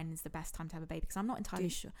when's the best time to have a baby, because I'm not entirely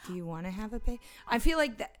sure. Do you want to have a baby? I feel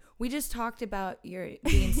like that we just talked about the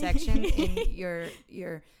infection in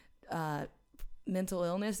your mental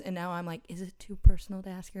illness, and now I'm like, is it too personal to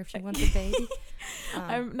ask her if she wants a baby?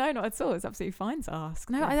 No, not at all. It's absolutely fine to ask.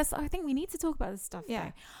 No, Yeah. I think we need to talk about this stuff.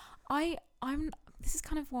 Yeah. though. This is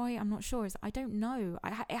kind of why I'm not sure. Is I don't know.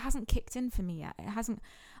 It hasn't kicked in for me yet. It hasn't.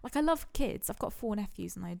 Like, I love kids. I've got 4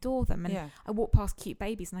 nephews and I adore them. And Yeah. I walk past cute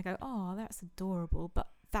babies and I go, oh, that's adorable. But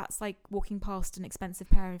that's like walking past an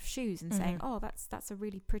expensive pair of shoes and saying, oh, that's a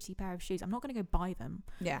really pretty pair of shoes. I'm not going to go buy them.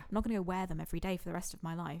 Yeah. I'm not going to go wear them every day for the rest of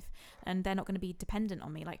my life, and they're not going to be dependent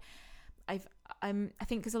on me. Like, I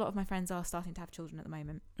think because a lot of my friends are starting to have children at the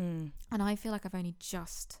moment, and I feel like I've only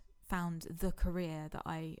just found the career that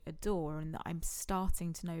I adore and that I'm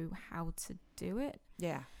starting to know how to do it.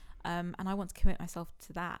 Yeah. And I want to commit myself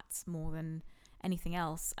to that more than anything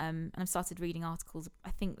else. And I've started reading articles.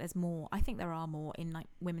 I think there are more in like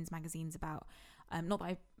women's magazines about, not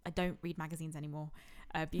that I don't read magazines anymore,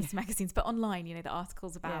 beauty magazines, but online, the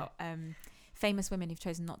articles about famous women who've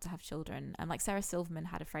chosen not to have children. And like Sarah Silverman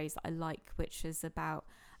had a phrase that I like, which is about,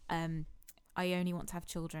 I only want to have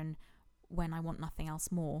children when I want nothing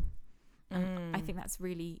else more. And I think that's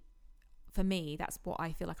really, for me, that's what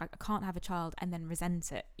I feel like. I can't have a child and then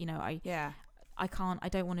resent it. I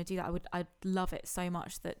don't want to do that. I'd love it so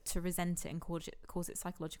much that to resent it and cause it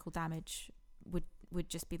psychological damage would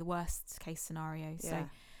just be the worst case scenario. So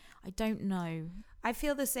I don't know. I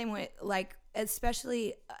feel the same way, like,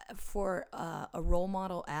 especially for a role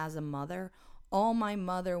model as a mother. All my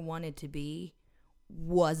mother wanted to be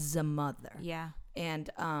was a mother. Yeah. And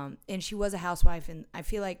she was a housewife, and I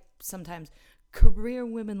feel like sometimes career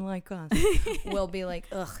women like us will be like,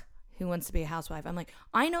 ugh, who wants to be a housewife? I'm like,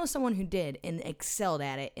 I know someone who did and excelled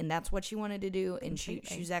at it, and that's what she wanted to do, and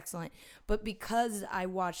she's excellent. But because I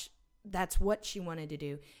watched, that's what she wanted to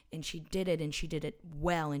do, and she did it, and she did it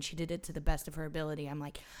well, and she did it to the best of her ability. I'm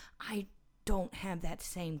like, I don't have that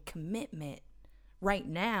same commitment right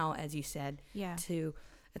now, as you said, to...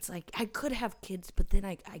 It's like, I could have kids, but then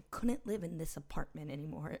I couldn't live in this apartment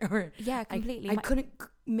anymore. Or completely. I couldn't,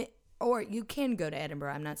 or you can go to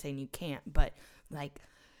Edinburgh. I'm not saying you can't, but like,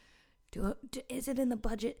 is it in the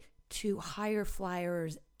budget to hire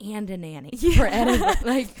flyers and a nanny for Edinburgh?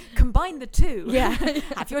 Like, combine the two. Yeah.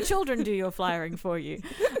 Have your children do your flyering for you.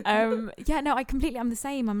 I'm the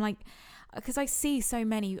same. I'm like, because I see so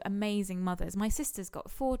many amazing mothers. My sister's got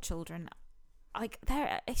 4 children. Like,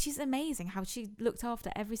 she's amazing how she looked after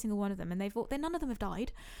every single one of them, and none of them have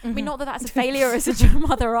died. I mean, not that that's a failure as a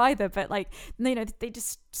mother either, but like, they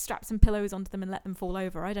just strap some pillows onto them and let them fall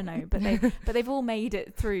over. I don't know, but they've all made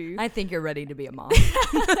it through. I think you're ready to be a mom.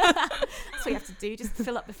 That's what you have to do. Just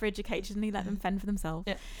fill up the fridge occasionally, let them fend for themselves.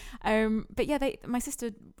 Yeah. But yeah, my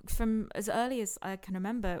sister, from as early as I can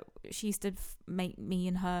remember, she used to make me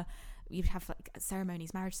and her. You'd have like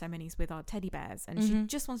marriage ceremonies with our teddy bears, and she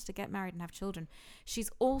just wants to get married and have children. She's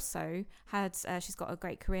also had, she's got a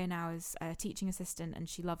great career now as a teaching assistant, and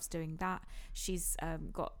she loves doing that. She's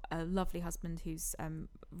got a lovely husband who's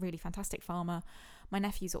really fantastic farmer. My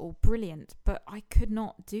nephews are all brilliant, but I could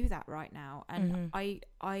not do that right now. And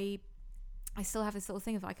I still have this little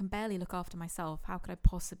thing of, I can barely look after myself. How could I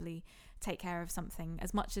possibly take care of something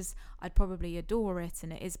as much as I'd probably adore it,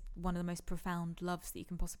 and it is one of the most profound loves that you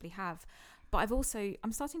can possibly have. But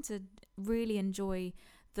I'm starting to really enjoy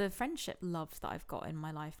the friendship love that I've got in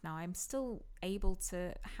my life now. I'm still able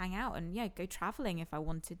to hang out and go traveling if I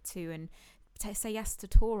wanted to, and say yes to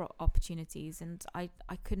tour opportunities. And I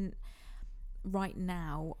couldn't right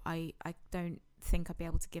now. I don't think I'd be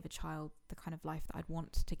able to give a child the kind of life that I'd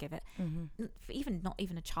want to give it. Not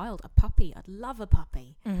even a child, a puppy. I'd love a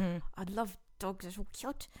puppy. I'd love dogs. They're all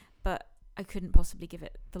cute, but I couldn't possibly give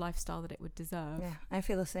it the lifestyle that it would deserve. Yeah, I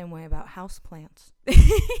feel the same way about houseplants.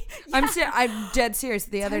 I'm dead serious.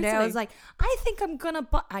 The other day I was like, I think I'm gonna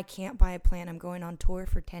I can't buy a plant. I'm going on tour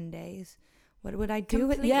for 10 days. What would I do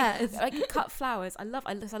with? Yeah, it's like cut flowers. I love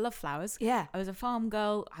flowers. Yeah, I was a farm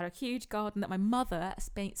girl. I had a huge garden that my mother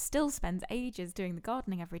still spends ages doing the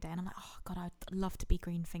gardening every day. And I'm like, oh God, I'd love to be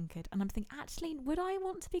green fingered. And I'm thinking, actually, would I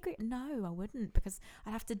want to be green? No, I wouldn't, because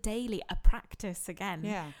I'd have to daily practice again.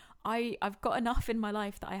 Yeah, I've got enough in my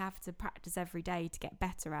life that I have to practice every day to get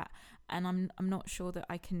better at, and I'm not sure that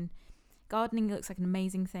I can. Gardening looks like an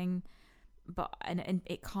amazing thing, but and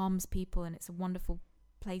it calms people, and it's a wonderful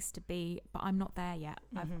place to be, but I'm not there yet.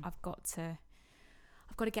 I've got to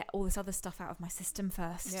I've got to get all this other stuff out of my system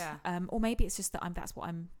first. Yeah. Or maybe it's just that that's what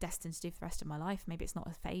I'm destined to do for the rest of my life. Maybe it's not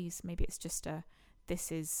a phase. Maybe it's just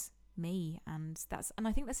this is me, and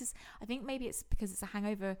I think maybe it's because it's a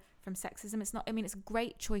hangover from sexism. It's not, I mean, it's a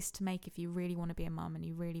great choice to make if you really want to be a mum and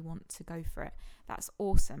you really want to go for it. That's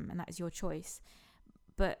awesome, and that is your choice.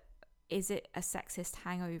 But is it a sexist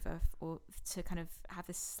hangover, or to kind of have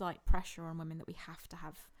this slight pressure on women that we have to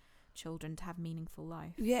have children to have meaningful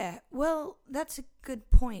life? Yeah, well, that's a good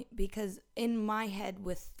point, because in my head,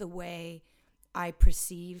 with the way I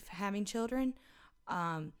perceive having children,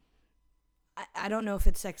 I don't know if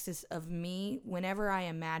it's sexist of me. Whenever I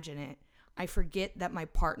imagine it, I forget that my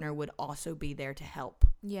partner would also be there to help.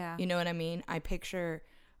 Yeah. You know what I mean? I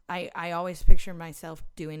always picture myself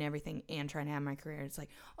doing everything and trying to have my career. It's like,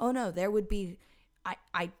 oh no, there would be,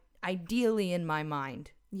 I ideally in my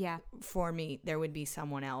mind, yeah, for me, there would be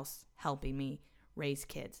someone else helping me raise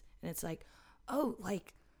kids. And it's like, oh,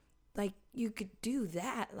 like you could do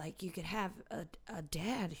that. Like you could have a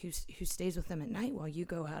dad who stays with them at night while you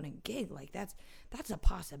go out and gig. Like that's a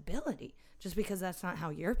possibility. Just because that's not how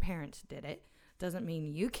your parents did it doesn't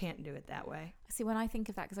mean you can't do it that way. See, when I think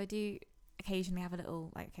of that, because I do occasionally have a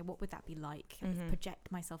little like, okay, what would that be like? Project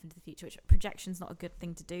myself into the future, which projection's not a good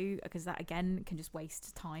thing to do, because that again can just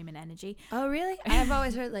waste time and energy. Oh really? I've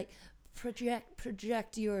always heard like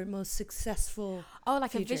project your most successful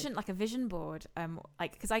like future. a vision board,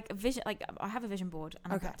 like, because I have a vision board,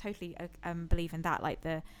 and okay. I totally believe in that, like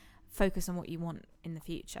the focus on what you want in the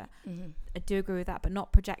future. I do agree with that, but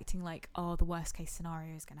not projecting like, oh, the worst case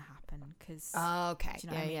scenario is going to happen, because okay, do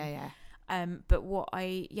you know what I mean? yeah. But what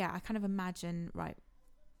I kind of imagine, right,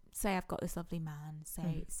 say I've got this lovely man,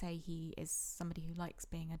 say he is somebody who likes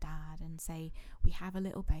being a dad, and say we have a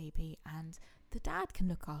little baby, and the dad can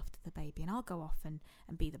look after the baby, and I'll go off and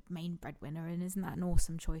be the main breadwinner, and isn't that an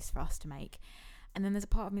awesome choice for us to make? And then there's a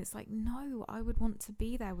part of me that's like, no, I would want to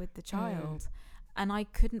be there with the child, and I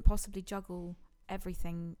couldn't possibly juggle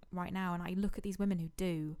everything right now. And I look at these women who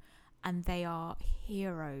do, and they are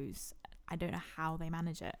heroes. I don't know how they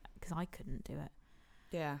manage it, because I couldn't do it.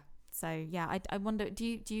 Yeah. So yeah, I wonder, do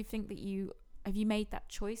you think that have you made that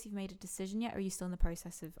choice? You've made a decision yet? Or are you still in the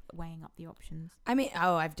process of weighing up the options? I mean,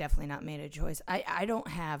 I've definitely not made a choice. I don't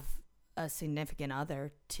have a significant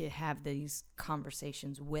other to have these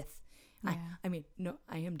conversations with. Yeah. I mean, no,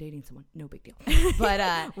 I am dating someone. No big deal.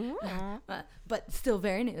 But still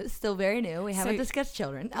very new. We haven't discussed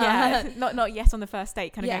children. Yeah, not yet on the first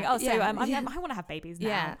date. Kind of going. Oh, so I want to have babies now.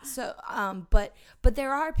 Yeah. So, but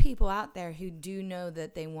there are people out there who do know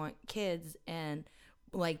that they want kids, and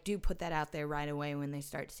like do put that out there right away when they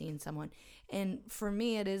start seeing someone. And for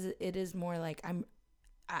me, it is more like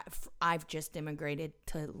I've just immigrated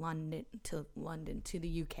to London, to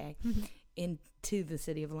the UK. Into the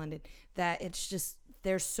city of London, that it's just,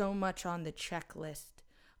 there's so much on the checklist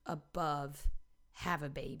above have a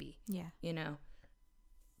baby. Yeah. You know,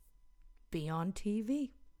 be on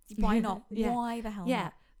TV. Why not? Yeah. Why the hell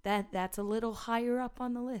not? That's a little higher up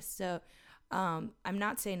on the list. So I'm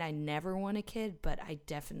not saying I never want a kid, but I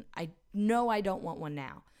know I don't want one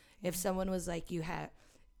now. If someone was like, you have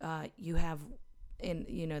and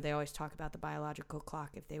you know, they always talk about the biological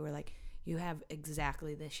clock. If they were like, you have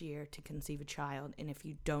exactly this year to conceive a child, and if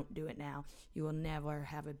you don't do it now, you will never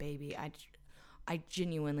have a baby. I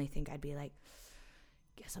genuinely think I'd be like,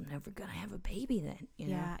 guess I'm never gonna have a baby then. You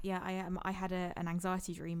know? Yeah. I had an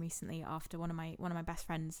anxiety dream recently after one of my best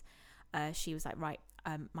friends. She was like, right,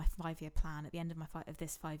 my 5-year plan. At the end of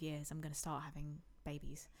this 5 years, I'm gonna start having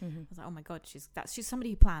babies. I was like, oh my god, she's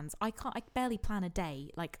somebody who plans. I barely plan a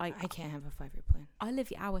day. Like I can't have a 5-year plan. I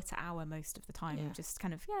live hour to hour most of the time. Yeah. Just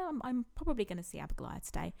kind of, I'm probably going to see Abigail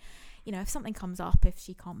today. You know, if something comes up, if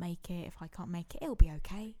she can't make it, if I can't make it, it'll be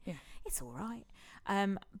okay. Yeah, it's all right.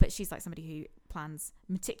 But she's like somebody who plans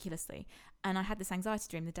meticulously. And I had this anxiety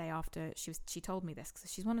dream the day after she told me this,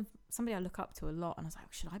 because she's somebody I look up to a lot. And I was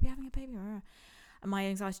like, should I be having a baby? And my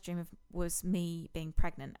anxiety dream was me being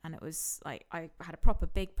pregnant, and it was like I had a proper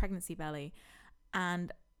big pregnancy belly,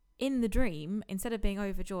 and in the dream, instead of being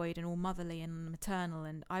overjoyed and all motherly and maternal,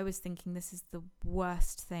 and I was thinking, this is the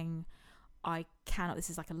worst thing this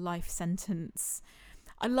is like a life sentence.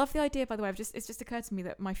 I love the idea, by the way, it's just occurred to me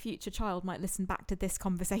that my future child might listen back to this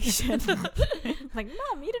conversation. Like,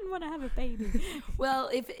 Mom, you didn't want to have a baby. Well,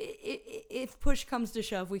 if push comes to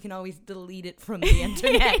shove, we can always delete it from the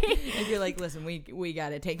internet. If you're like, listen, we got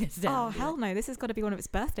to take this down. Oh, hell no. This has got to be one of its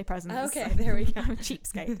birthday presents. Okay, there we go. I'm a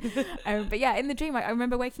cheapskate. But yeah, in the dream, I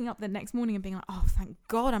remember waking up the next morning and being like, oh, thank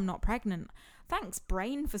God I'm not pregnant. Thanks,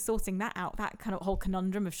 brain, for sorting that out. That kind of whole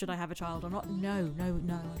conundrum of should I have a child or not? No,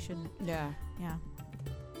 I shouldn't. Yeah.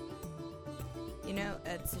 You know,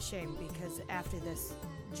 it's a shame because after this,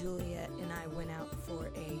 Juliet and I went out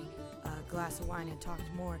for a glass of wine and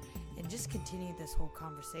talked more and just continued this whole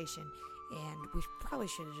conversation. And we probably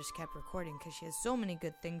should have just kept recording because she has so many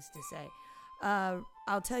good things to say.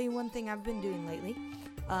 I'll tell you one thing I've been doing lately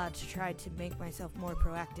to try to make myself more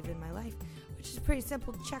proactive in my life, which is pretty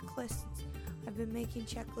simple: checklists. I've been making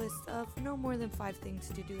checklists of no more than 5 things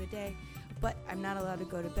to do a day, but I'm not allowed to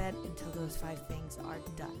go to bed until those 5 things are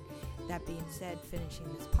done. That being said, finishing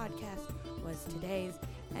this podcast was today's,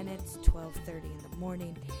 and it's 12:30 in the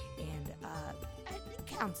morning, and it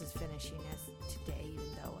counts as finishing as today, even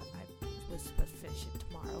though I was supposed to finish it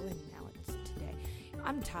tomorrow, and now it's today.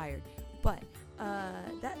 I'm tired, but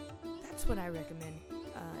that's what I recommend.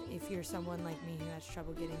 If you're someone like me who has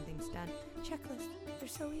trouble getting things done, checklists, they're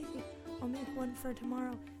so easy. I'll make one for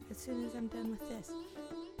tomorrow as soon as I'm done with this.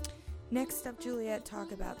 Next up, Juliet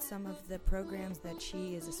talk about some of the programs that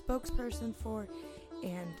she is a spokesperson for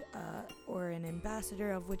and or an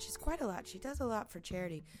ambassador of, which is quite a lot. She does a lot for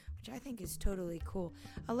charity, which I think is totally cool.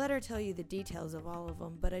 I'll let her tell you the details of all of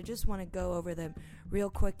them, but I just want to go over them real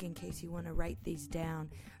quick in case you want to write these down.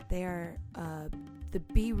 They are the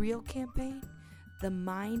Be Real campaign, the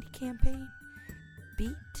Mind campaign,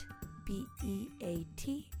 BEAT,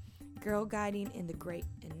 BEAT, Girl Guiding, and the Great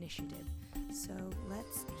Initiative. So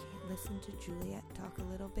let's listen to Juliet talk a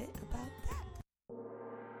little bit about that.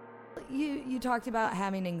 You talked about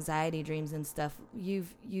having anxiety dreams and stuff.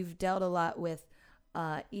 You've dealt a lot with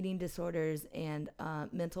eating disorders and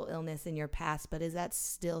mental illness in your past, but is that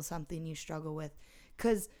still something you struggle with?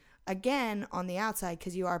 Because again, on the outside,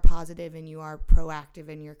 because you are positive and you are proactive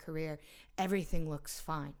in your career, everything looks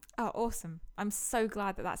fine. Oh, awesome. I'm so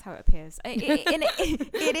glad that that's how it appears.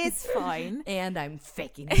 It is fine. And I'm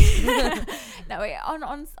faking it. No,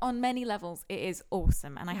 on many levels, it is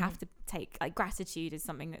awesome. And I have to take, like, gratitude is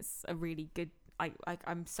something that's a really good,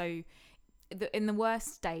 I'm so, in the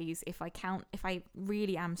worst days, if I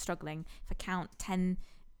really am struggling, if I count 10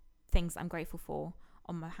 things I'm grateful for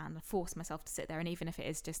on my hand, I force myself to sit there, and even if it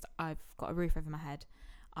is just I've got a roof over my head,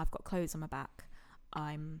 I've got clothes on my back,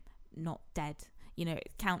 I'm not dead, you know,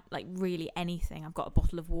 count like really anything, I've got a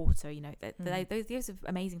bottle of water, you know, those are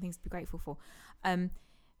amazing things to be grateful for.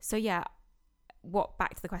 So yeah,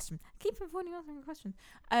 back to the question, keep avoiding answering the question.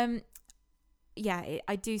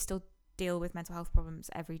 I do still deal with mental health problems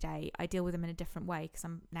every day. I deal with them in a different way because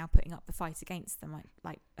I'm now putting up the fight against them.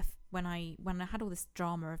 When I had all this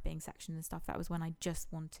drama of being sectioned and stuff, that was when I just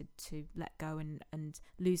wanted to let go and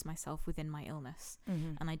lose myself within my illness,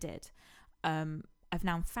 and I did. I've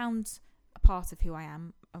now found a part of who I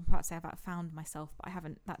am. I'm about to say I've found myself, but I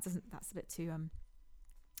haven't. That's a bit too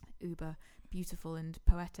uber beautiful and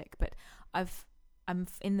poetic. But I'm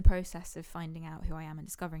in the process of finding out who I am and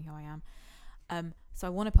discovering who I am. So I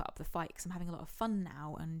want to put up the fight because I'm having a lot of fun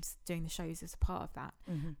now and doing the shows as a part of that.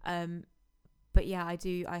 But yeah,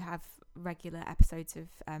 I have regular episodes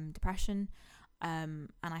of depression, and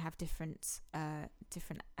I have different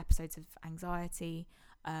episodes of anxiety.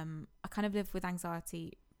 I kind of live with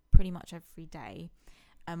anxiety pretty much every day.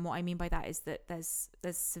 What I mean by that is that there's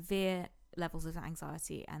severe levels of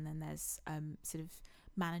anxiety, and then there's sort of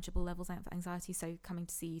manageable levels of anxiety. So coming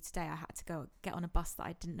to see you today, I had to go get on a bus that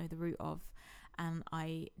I didn't know the route of, and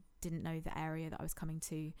I didn't know the area that I was coming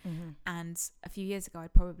to. And a few years ago,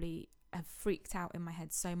 I'd probably have freaked out in my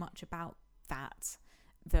head so much about that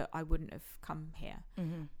I wouldn't have come here.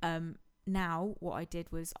 Now what I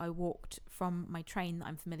did was I walked from my train that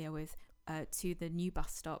I'm familiar with to the new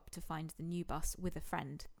bus stop to find the new bus with a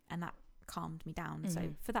friend, and that calmed me down.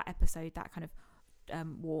 So for that episode, that kind of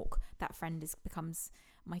walk, that friend becomes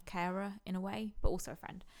my carer in a way, but also a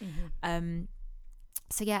friend.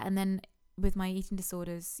 So yeah, and then with my eating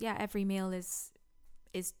disorders, yeah, every meal is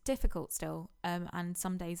difficult still, and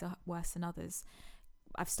some days are worse than others.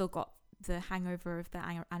 I've still got the hangover of the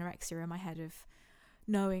anorexia in my head of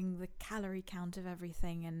knowing the calorie count of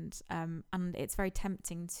everything, and it's very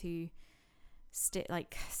tempting to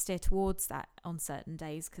steer towards that on certain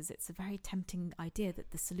days, because it's a very tempting idea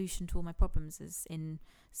that the solution to all my problems is in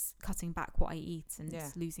cutting back what I eat and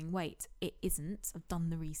losing weight. It isn't. I've done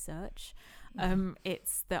the research.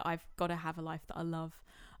 It's that I've got to have a life that I love.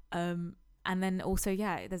 And then also,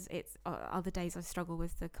 it's other days I struggle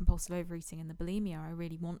with the compulsive overeating and the bulimia. I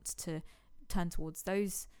really want to turn towards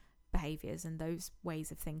those behaviours and those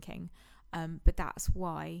ways of thinking. But that's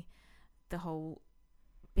why the whole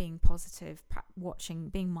being positive,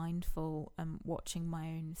 being mindful, watching my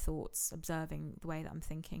own thoughts, observing the way that I'm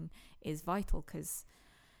thinking is vital, because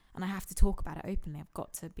and I have to talk about it openly. I've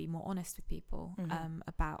got to be more honest with people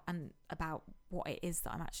about what it is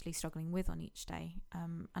that I'm actually struggling with on each day.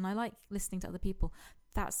 And I like listening to other people.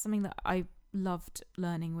 That's something that I loved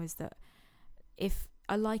learning, was that if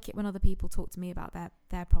I like it when other people talk to me about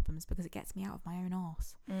their problems, because it gets me out of my own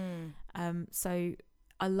arse. So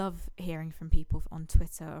I love hearing from people on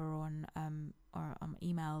Twitter or on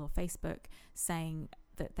email or Facebook saying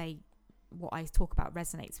that what I talk about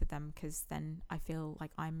resonates with them, because then I feel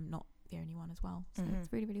like I'm not the only one as well. So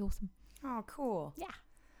it's really, really awesome. Oh, cool.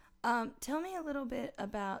 Yeah. Tell me a little bit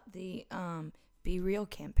about the Be Real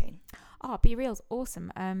campaign. Oh, Be Real's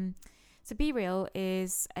awesome. So Be Real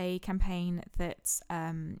is a campaign that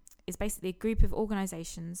is basically a group of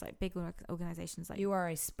organisations, like big organisations. Like, you are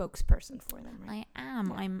a spokesperson for them, right? I am.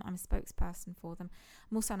 Yeah. I'm a spokesperson for them.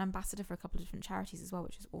 I'm also an ambassador for a couple of different charities as well,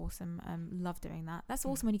 which is awesome. Love doing that. That's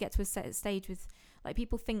awesome when you get to a stage with, like,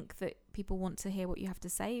 people think that people want to hear what you have to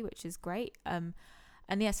say, which is great. And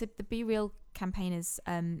yeah, so the Be Real campaign is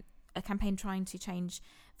a campaign trying to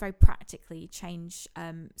very practically change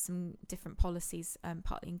some different policies,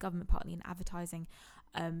 partly in government, partly in advertising,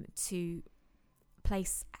 to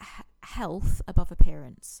place health above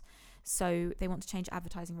appearance. So they want to change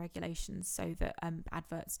advertising regulations so that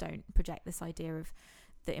adverts don't project this idea of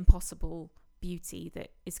the impossible beauty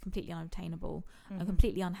that is completely unobtainable and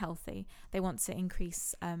completely unhealthy. They want to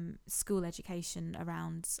increase school education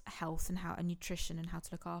around health and nutrition and how to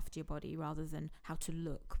look after your body rather than how to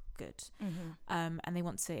look good. And they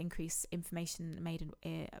want to increase information made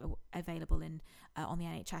available on the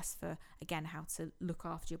NHS for, again, how to look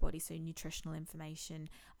after your body, so nutritional information,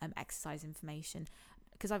 exercise information,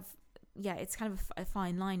 because it's kind of a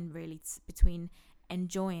fine line really between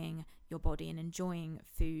enjoying your body and enjoying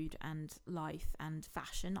food and life and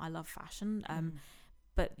fashion. I love fashion,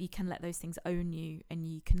 but you can let those things own you, and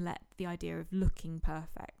you can let the idea of looking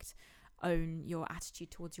perfect own your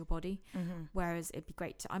attitude towards your body. Whereas it'd be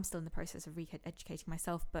great to, I'm still in the process of re-educating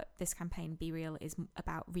myself, but this campaign Be Real is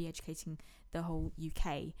about re-educating the whole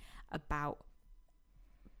UK about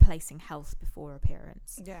placing health before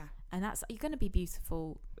appearance. Yeah. And you're going to be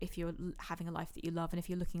beautiful if you're having a life that you love, and if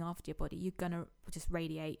you're looking after your body, you're going to just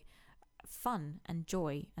radiate fun and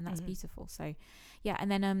joy, and that's beautiful. So yeah.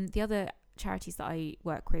 And then the other charities that I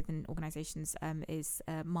work with and organisations is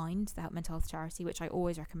Mind, the mental health charity, which I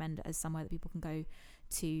always recommend as somewhere that people can go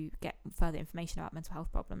to get further information about mental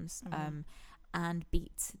health problems. And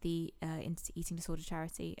Beat, the eating disorder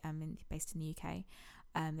charity based in the UK.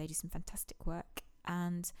 They do some fantastic work.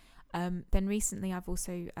 And then recently I've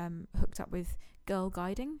also hooked up with Girl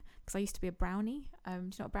Guiding, because I used to be a brownie. Do you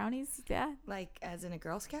know what brownies? Yeah, like as in a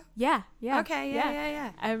Girl Scout? Yeah. Okay,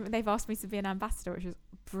 yeah. They've asked me to be an ambassador, which was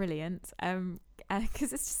brilliant,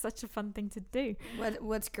 because it's just such a fun thing to do.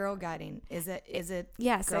 What's Girl Guiding? Is it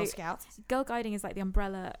Girl Scouts? Girl Guiding is like the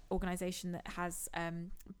umbrella organisation that has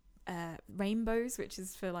Rainbows, which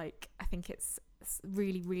is for, like, I think it's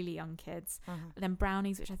really, really young kids. Then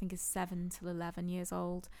Brownies, which I think is 7 to 11 years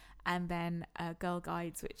old, and then Girl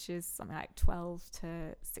Guides, which is something like 12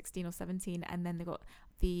 to 16 or 17, and then they've got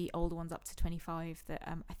the older ones up to 25 that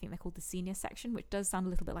I think they're called the senior section, which does sound a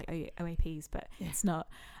little bit like OAPs, but it's not.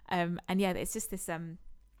 And yeah, it's just this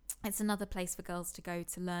it's another place for girls to go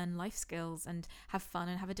to learn life skills and have fun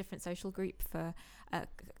and have a different social group for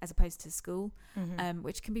as opposed to school,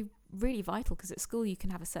 which can be really vital, because at school you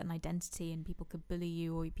can have a certain identity and people could bully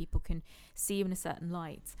you, or people can see you in a certain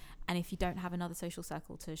light, and if you don't have another social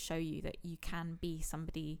circle to show you that you can be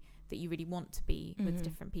somebody that you really want to be with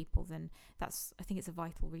different people, then I think it's a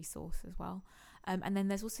vital resource as well. And then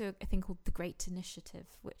there's also a thing called the Great Initiative,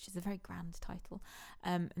 which is a very grand title,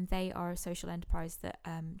 and they are a social enterprise that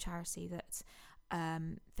charity that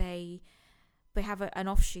they have an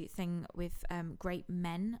offshoot thing with great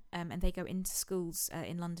men, and they go into schools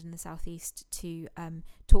in London and the South East to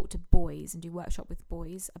talk to boys and do workshop with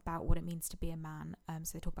boys about what it means to be a man.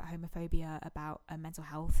 So they talk about homophobia, about mental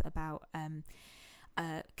health, about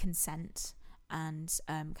consent, and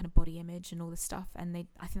kind of body image and all this stuff. And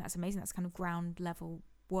I think that's amazing. That's kind of ground level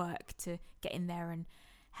work to get in there and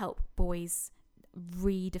help boys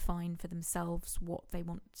redefine for themselves what they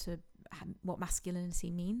want to, what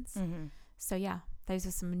masculinity means. So yeah, those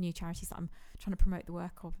are some new charities that I'm trying to promote the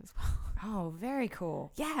work of as well. Oh, very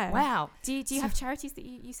cool. Yeah. Wow. Do you have charities that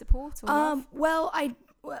you support or love? Well,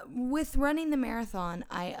 with running the marathon,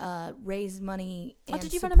 I raised money and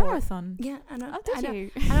did you support. run a marathon? Yeah, I know. Oh, did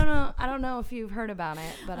you? I don't know if you've heard about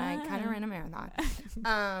it, but I kind of ran a marathon.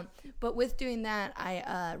 But with doing that,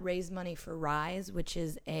 I raised money for Rise, which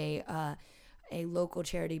is a local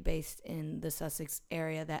charity based in the Sussex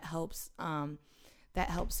area that helps that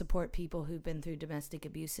help support people who've been through domestic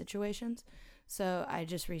abuse situations. So I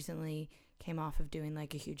just recently came off of doing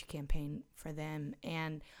like a huge campaign for them,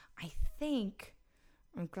 and I think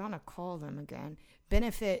I'm gonna call them again.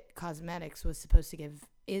 Benefit Cosmetics was supposed to give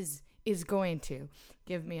is going to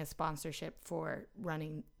give me a sponsorship for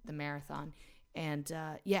running the marathon, and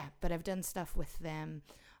but I've done stuff with them.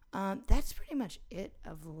 That's pretty much it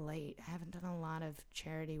of late. I haven't done a lot of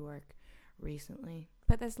charity work recently.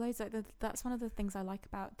 But there's loads that's one of the things I like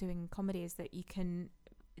about doing comedy is that you can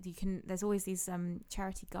there's always these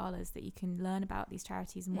charity galas that you can learn about these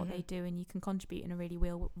charities and what they do, and you can contribute in a really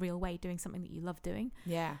real way doing something that you love doing.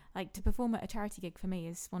 Yeah. Like to perform at a charity gig for me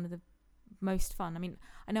is one of the most fun. I mean,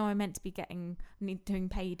 I know I'm meant to be doing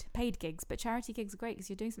paid gigs, but charity gigs are great because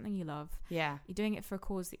you're doing something you love. Yeah. You're doing it for a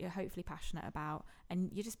cause that you're hopefully passionate about, and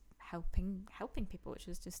you're just helping people, which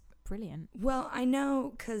is just brilliant. Well, I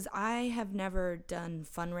know because I have never done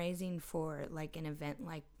fundraising for like an event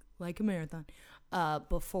like a marathon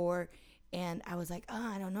before, and I was like,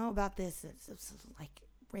 I don't know about this. It's like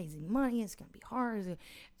raising money. It's gonna be hard.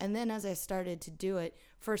 And then as I started to do it,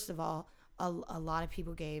 first of all, a lot of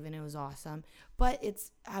people gave, and it was awesome. But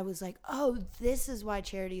I was like, oh, this is why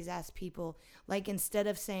charities ask people, like, instead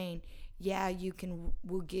of saying, yeah,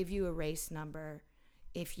 we'll give you a race number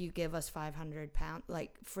if you give us 500 pounds.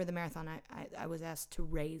 Like for the marathon, I was asked to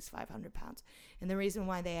raise 500 pounds. And the reason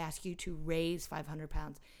why they ask you to raise 500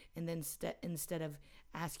 pounds and then instead of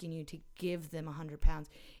asking you to give them 100 pounds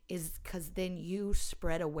is because then you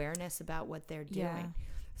spread awareness about what they're doing. Yeah.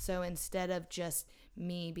 So instead of just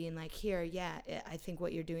me being like, here, I think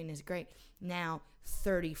what you're doing is great. Now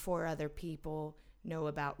 34 other people know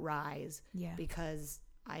about Rise because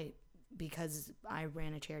I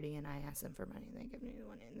ran a charity and I asked them for money and they give me the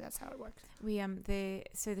money, and that's how it works.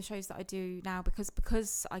 The shows that I do now,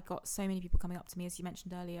 because I got so many people coming up to me, as you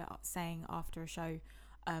mentioned earlier, saying after a show,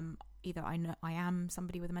 either I know I am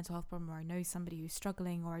somebody with a mental health problem, or I know somebody who's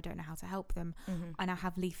struggling, or I don't know how to help them. I now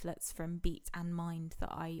have leaflets from Beat and Mind that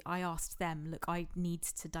I asked them, look, I need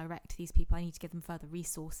to direct these people, I need to give them further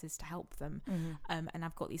resources to help them. And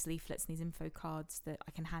I've got these leaflets and these info cards that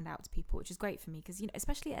I can hand out to people, which is great for me because, you know,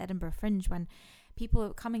 especially at Edinburgh Fringe, when people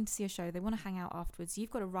are coming to see a show, they want to hang out afterwards,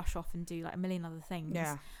 you've got to rush off and do like a million other things,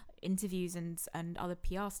 interviews and other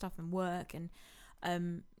PR stuff and work, and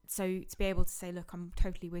so to be able to say, look, I'm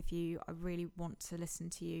totally with you, I really want to listen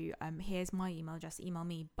to you, here's my email address, email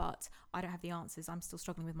me, but I don't have the answers, I'm still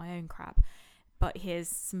struggling with my own crap, but here's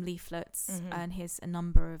some leaflets and here's a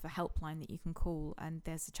number of a helpline that you can call, and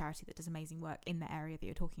there's a charity that does amazing work in the area that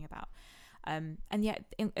you're talking about. And yet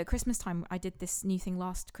at Christmas time, I did this new thing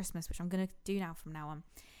last Christmas, which I'm going to do now from now on,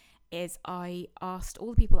 is I asked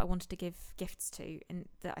all the people I wanted to give gifts to, and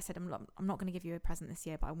that I said, I'm not going to give you a present this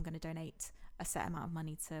year, but I'm going to donate a set amount of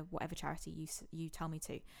money to whatever charity you tell me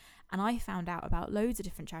to. And I found out about loads of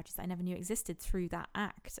different charities that I never knew existed through that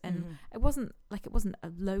act. And it wasn't a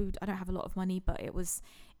load. I don't have a lot of money, but it was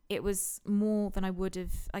more than I would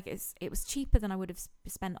have, like it was cheaper than I would have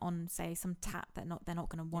spent on, say, some tat that they're not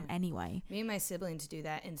going to want anyway. Me and my siblings do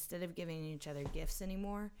that. Instead of giving each other gifts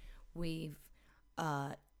anymore, we've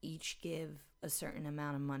each give a certain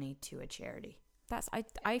amount of money to a charity.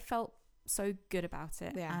 I felt so good about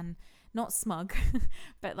it, and not smug,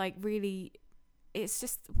 but like really, it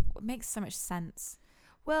makes so much sense.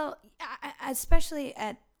 Well, especially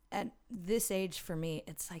at this age for me,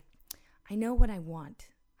 it's like, I know what I want.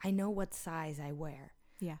 I know what size I wear.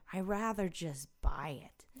 Yeah. I'd rather just buy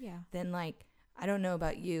it. Yeah. Than like, I don't know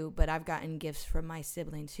about you, but I've gotten gifts from my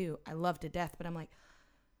siblings too. I love to death, but I'm like,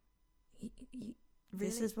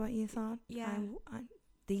 this is what you thought? Yeah.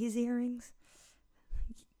 These earrings?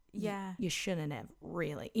 Yeah. You shouldn't have,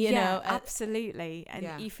 really. You know? Absolutely.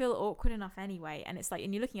 And you feel awkward enough anyway. And it's like,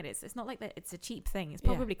 and you're looking at it, it's not like that it's a cheap thing. It's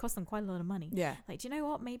probably cost them quite a lot of money. Yeah. Like, do you know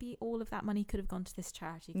what? Maybe all of that money could have gone to this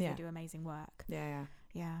charity because they do amazing work. Yeah.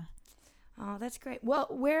 Oh, that's great. Well,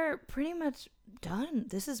 we're pretty much done.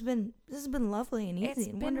 This has been lovely and easy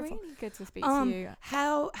and wonderful. It's been really good to speak to you.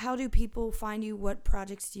 How do people find you? What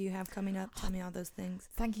projects do you have coming up? Tell me all those things.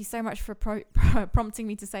 Thank you so much for prompting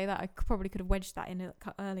me to say that. I probably could have wedged that in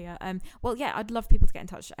earlier. Well, yeah, I'd love people to get in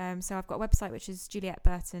touch. So I've got a website which is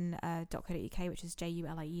julietburton.co.uk, which is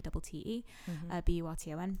JULIETTE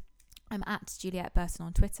BURTON. I'm at Juliet Burton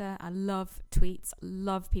on Twitter. I love tweets.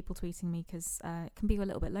 Love people tweeting me because it can be a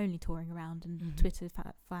little bit lonely touring around, and Twitter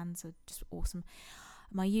fans are just awesome.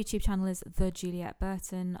 My YouTube channel is The Juliet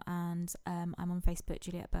Burton, and I'm on Facebook,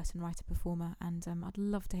 Juliet Burton Writer Performer, and I'd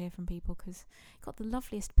love to hear from people because you've got the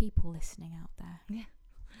loveliest people listening out there. Yeah.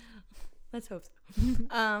 Let's hope so.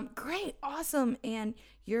 Great, awesome. And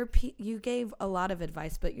you gave a lot of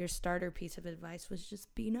advice, but your starter piece of advice was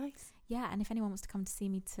just be nice. Yeah, and if anyone wants to come to see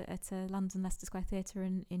me at London Leicester Square Theatre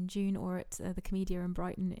in June, or at the Comedia in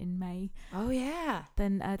Brighton in May,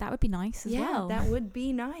 then that would be nice as well. Yeah, that would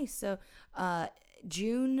be nice. So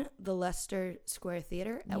June, the Leicester Square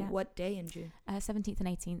Theatre. At what day in June? 17th and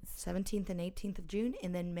 18th. 17th and 18th of June,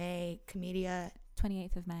 and then May, Comedia.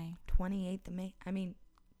 28th of May. 28th of May. I mean,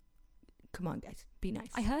 come on, guys, be nice.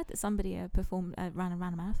 I heard that somebody ran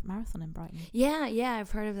a marathon in Brighton. Yeah,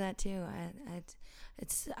 I've heard of that too.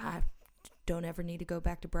 I don't ever need to go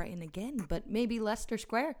back to Brighton again, but maybe Leicester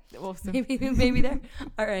Square. Awesome. Maybe there.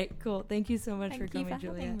 All right, cool. Thank you so much for coming,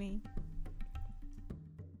 Juliet. Having me.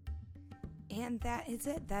 And that is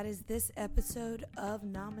it. That is this episode of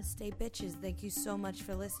Namaste Bitches. Thank you so much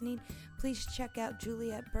for listening. Please check out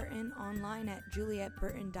Juliet Burton online at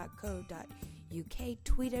julietburton.co.uk.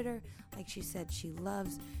 Tweet at her. Like she said, she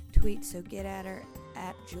loves tweets, so get at her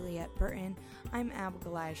at Juliet Burton. I'm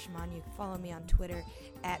Abigailia Shimon. You can follow me on Twitter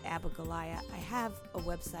at Abigailia. I have a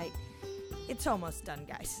website. It's almost done,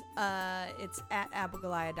 guys. It's at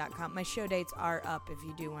abigailia.com. My show dates are up if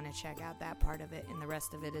you do want to check out that part of it, and the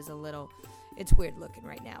rest of it is it's weird looking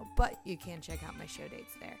right now, but you can check out my show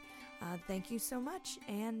dates there. Thank you so much,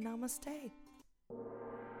 and namaste.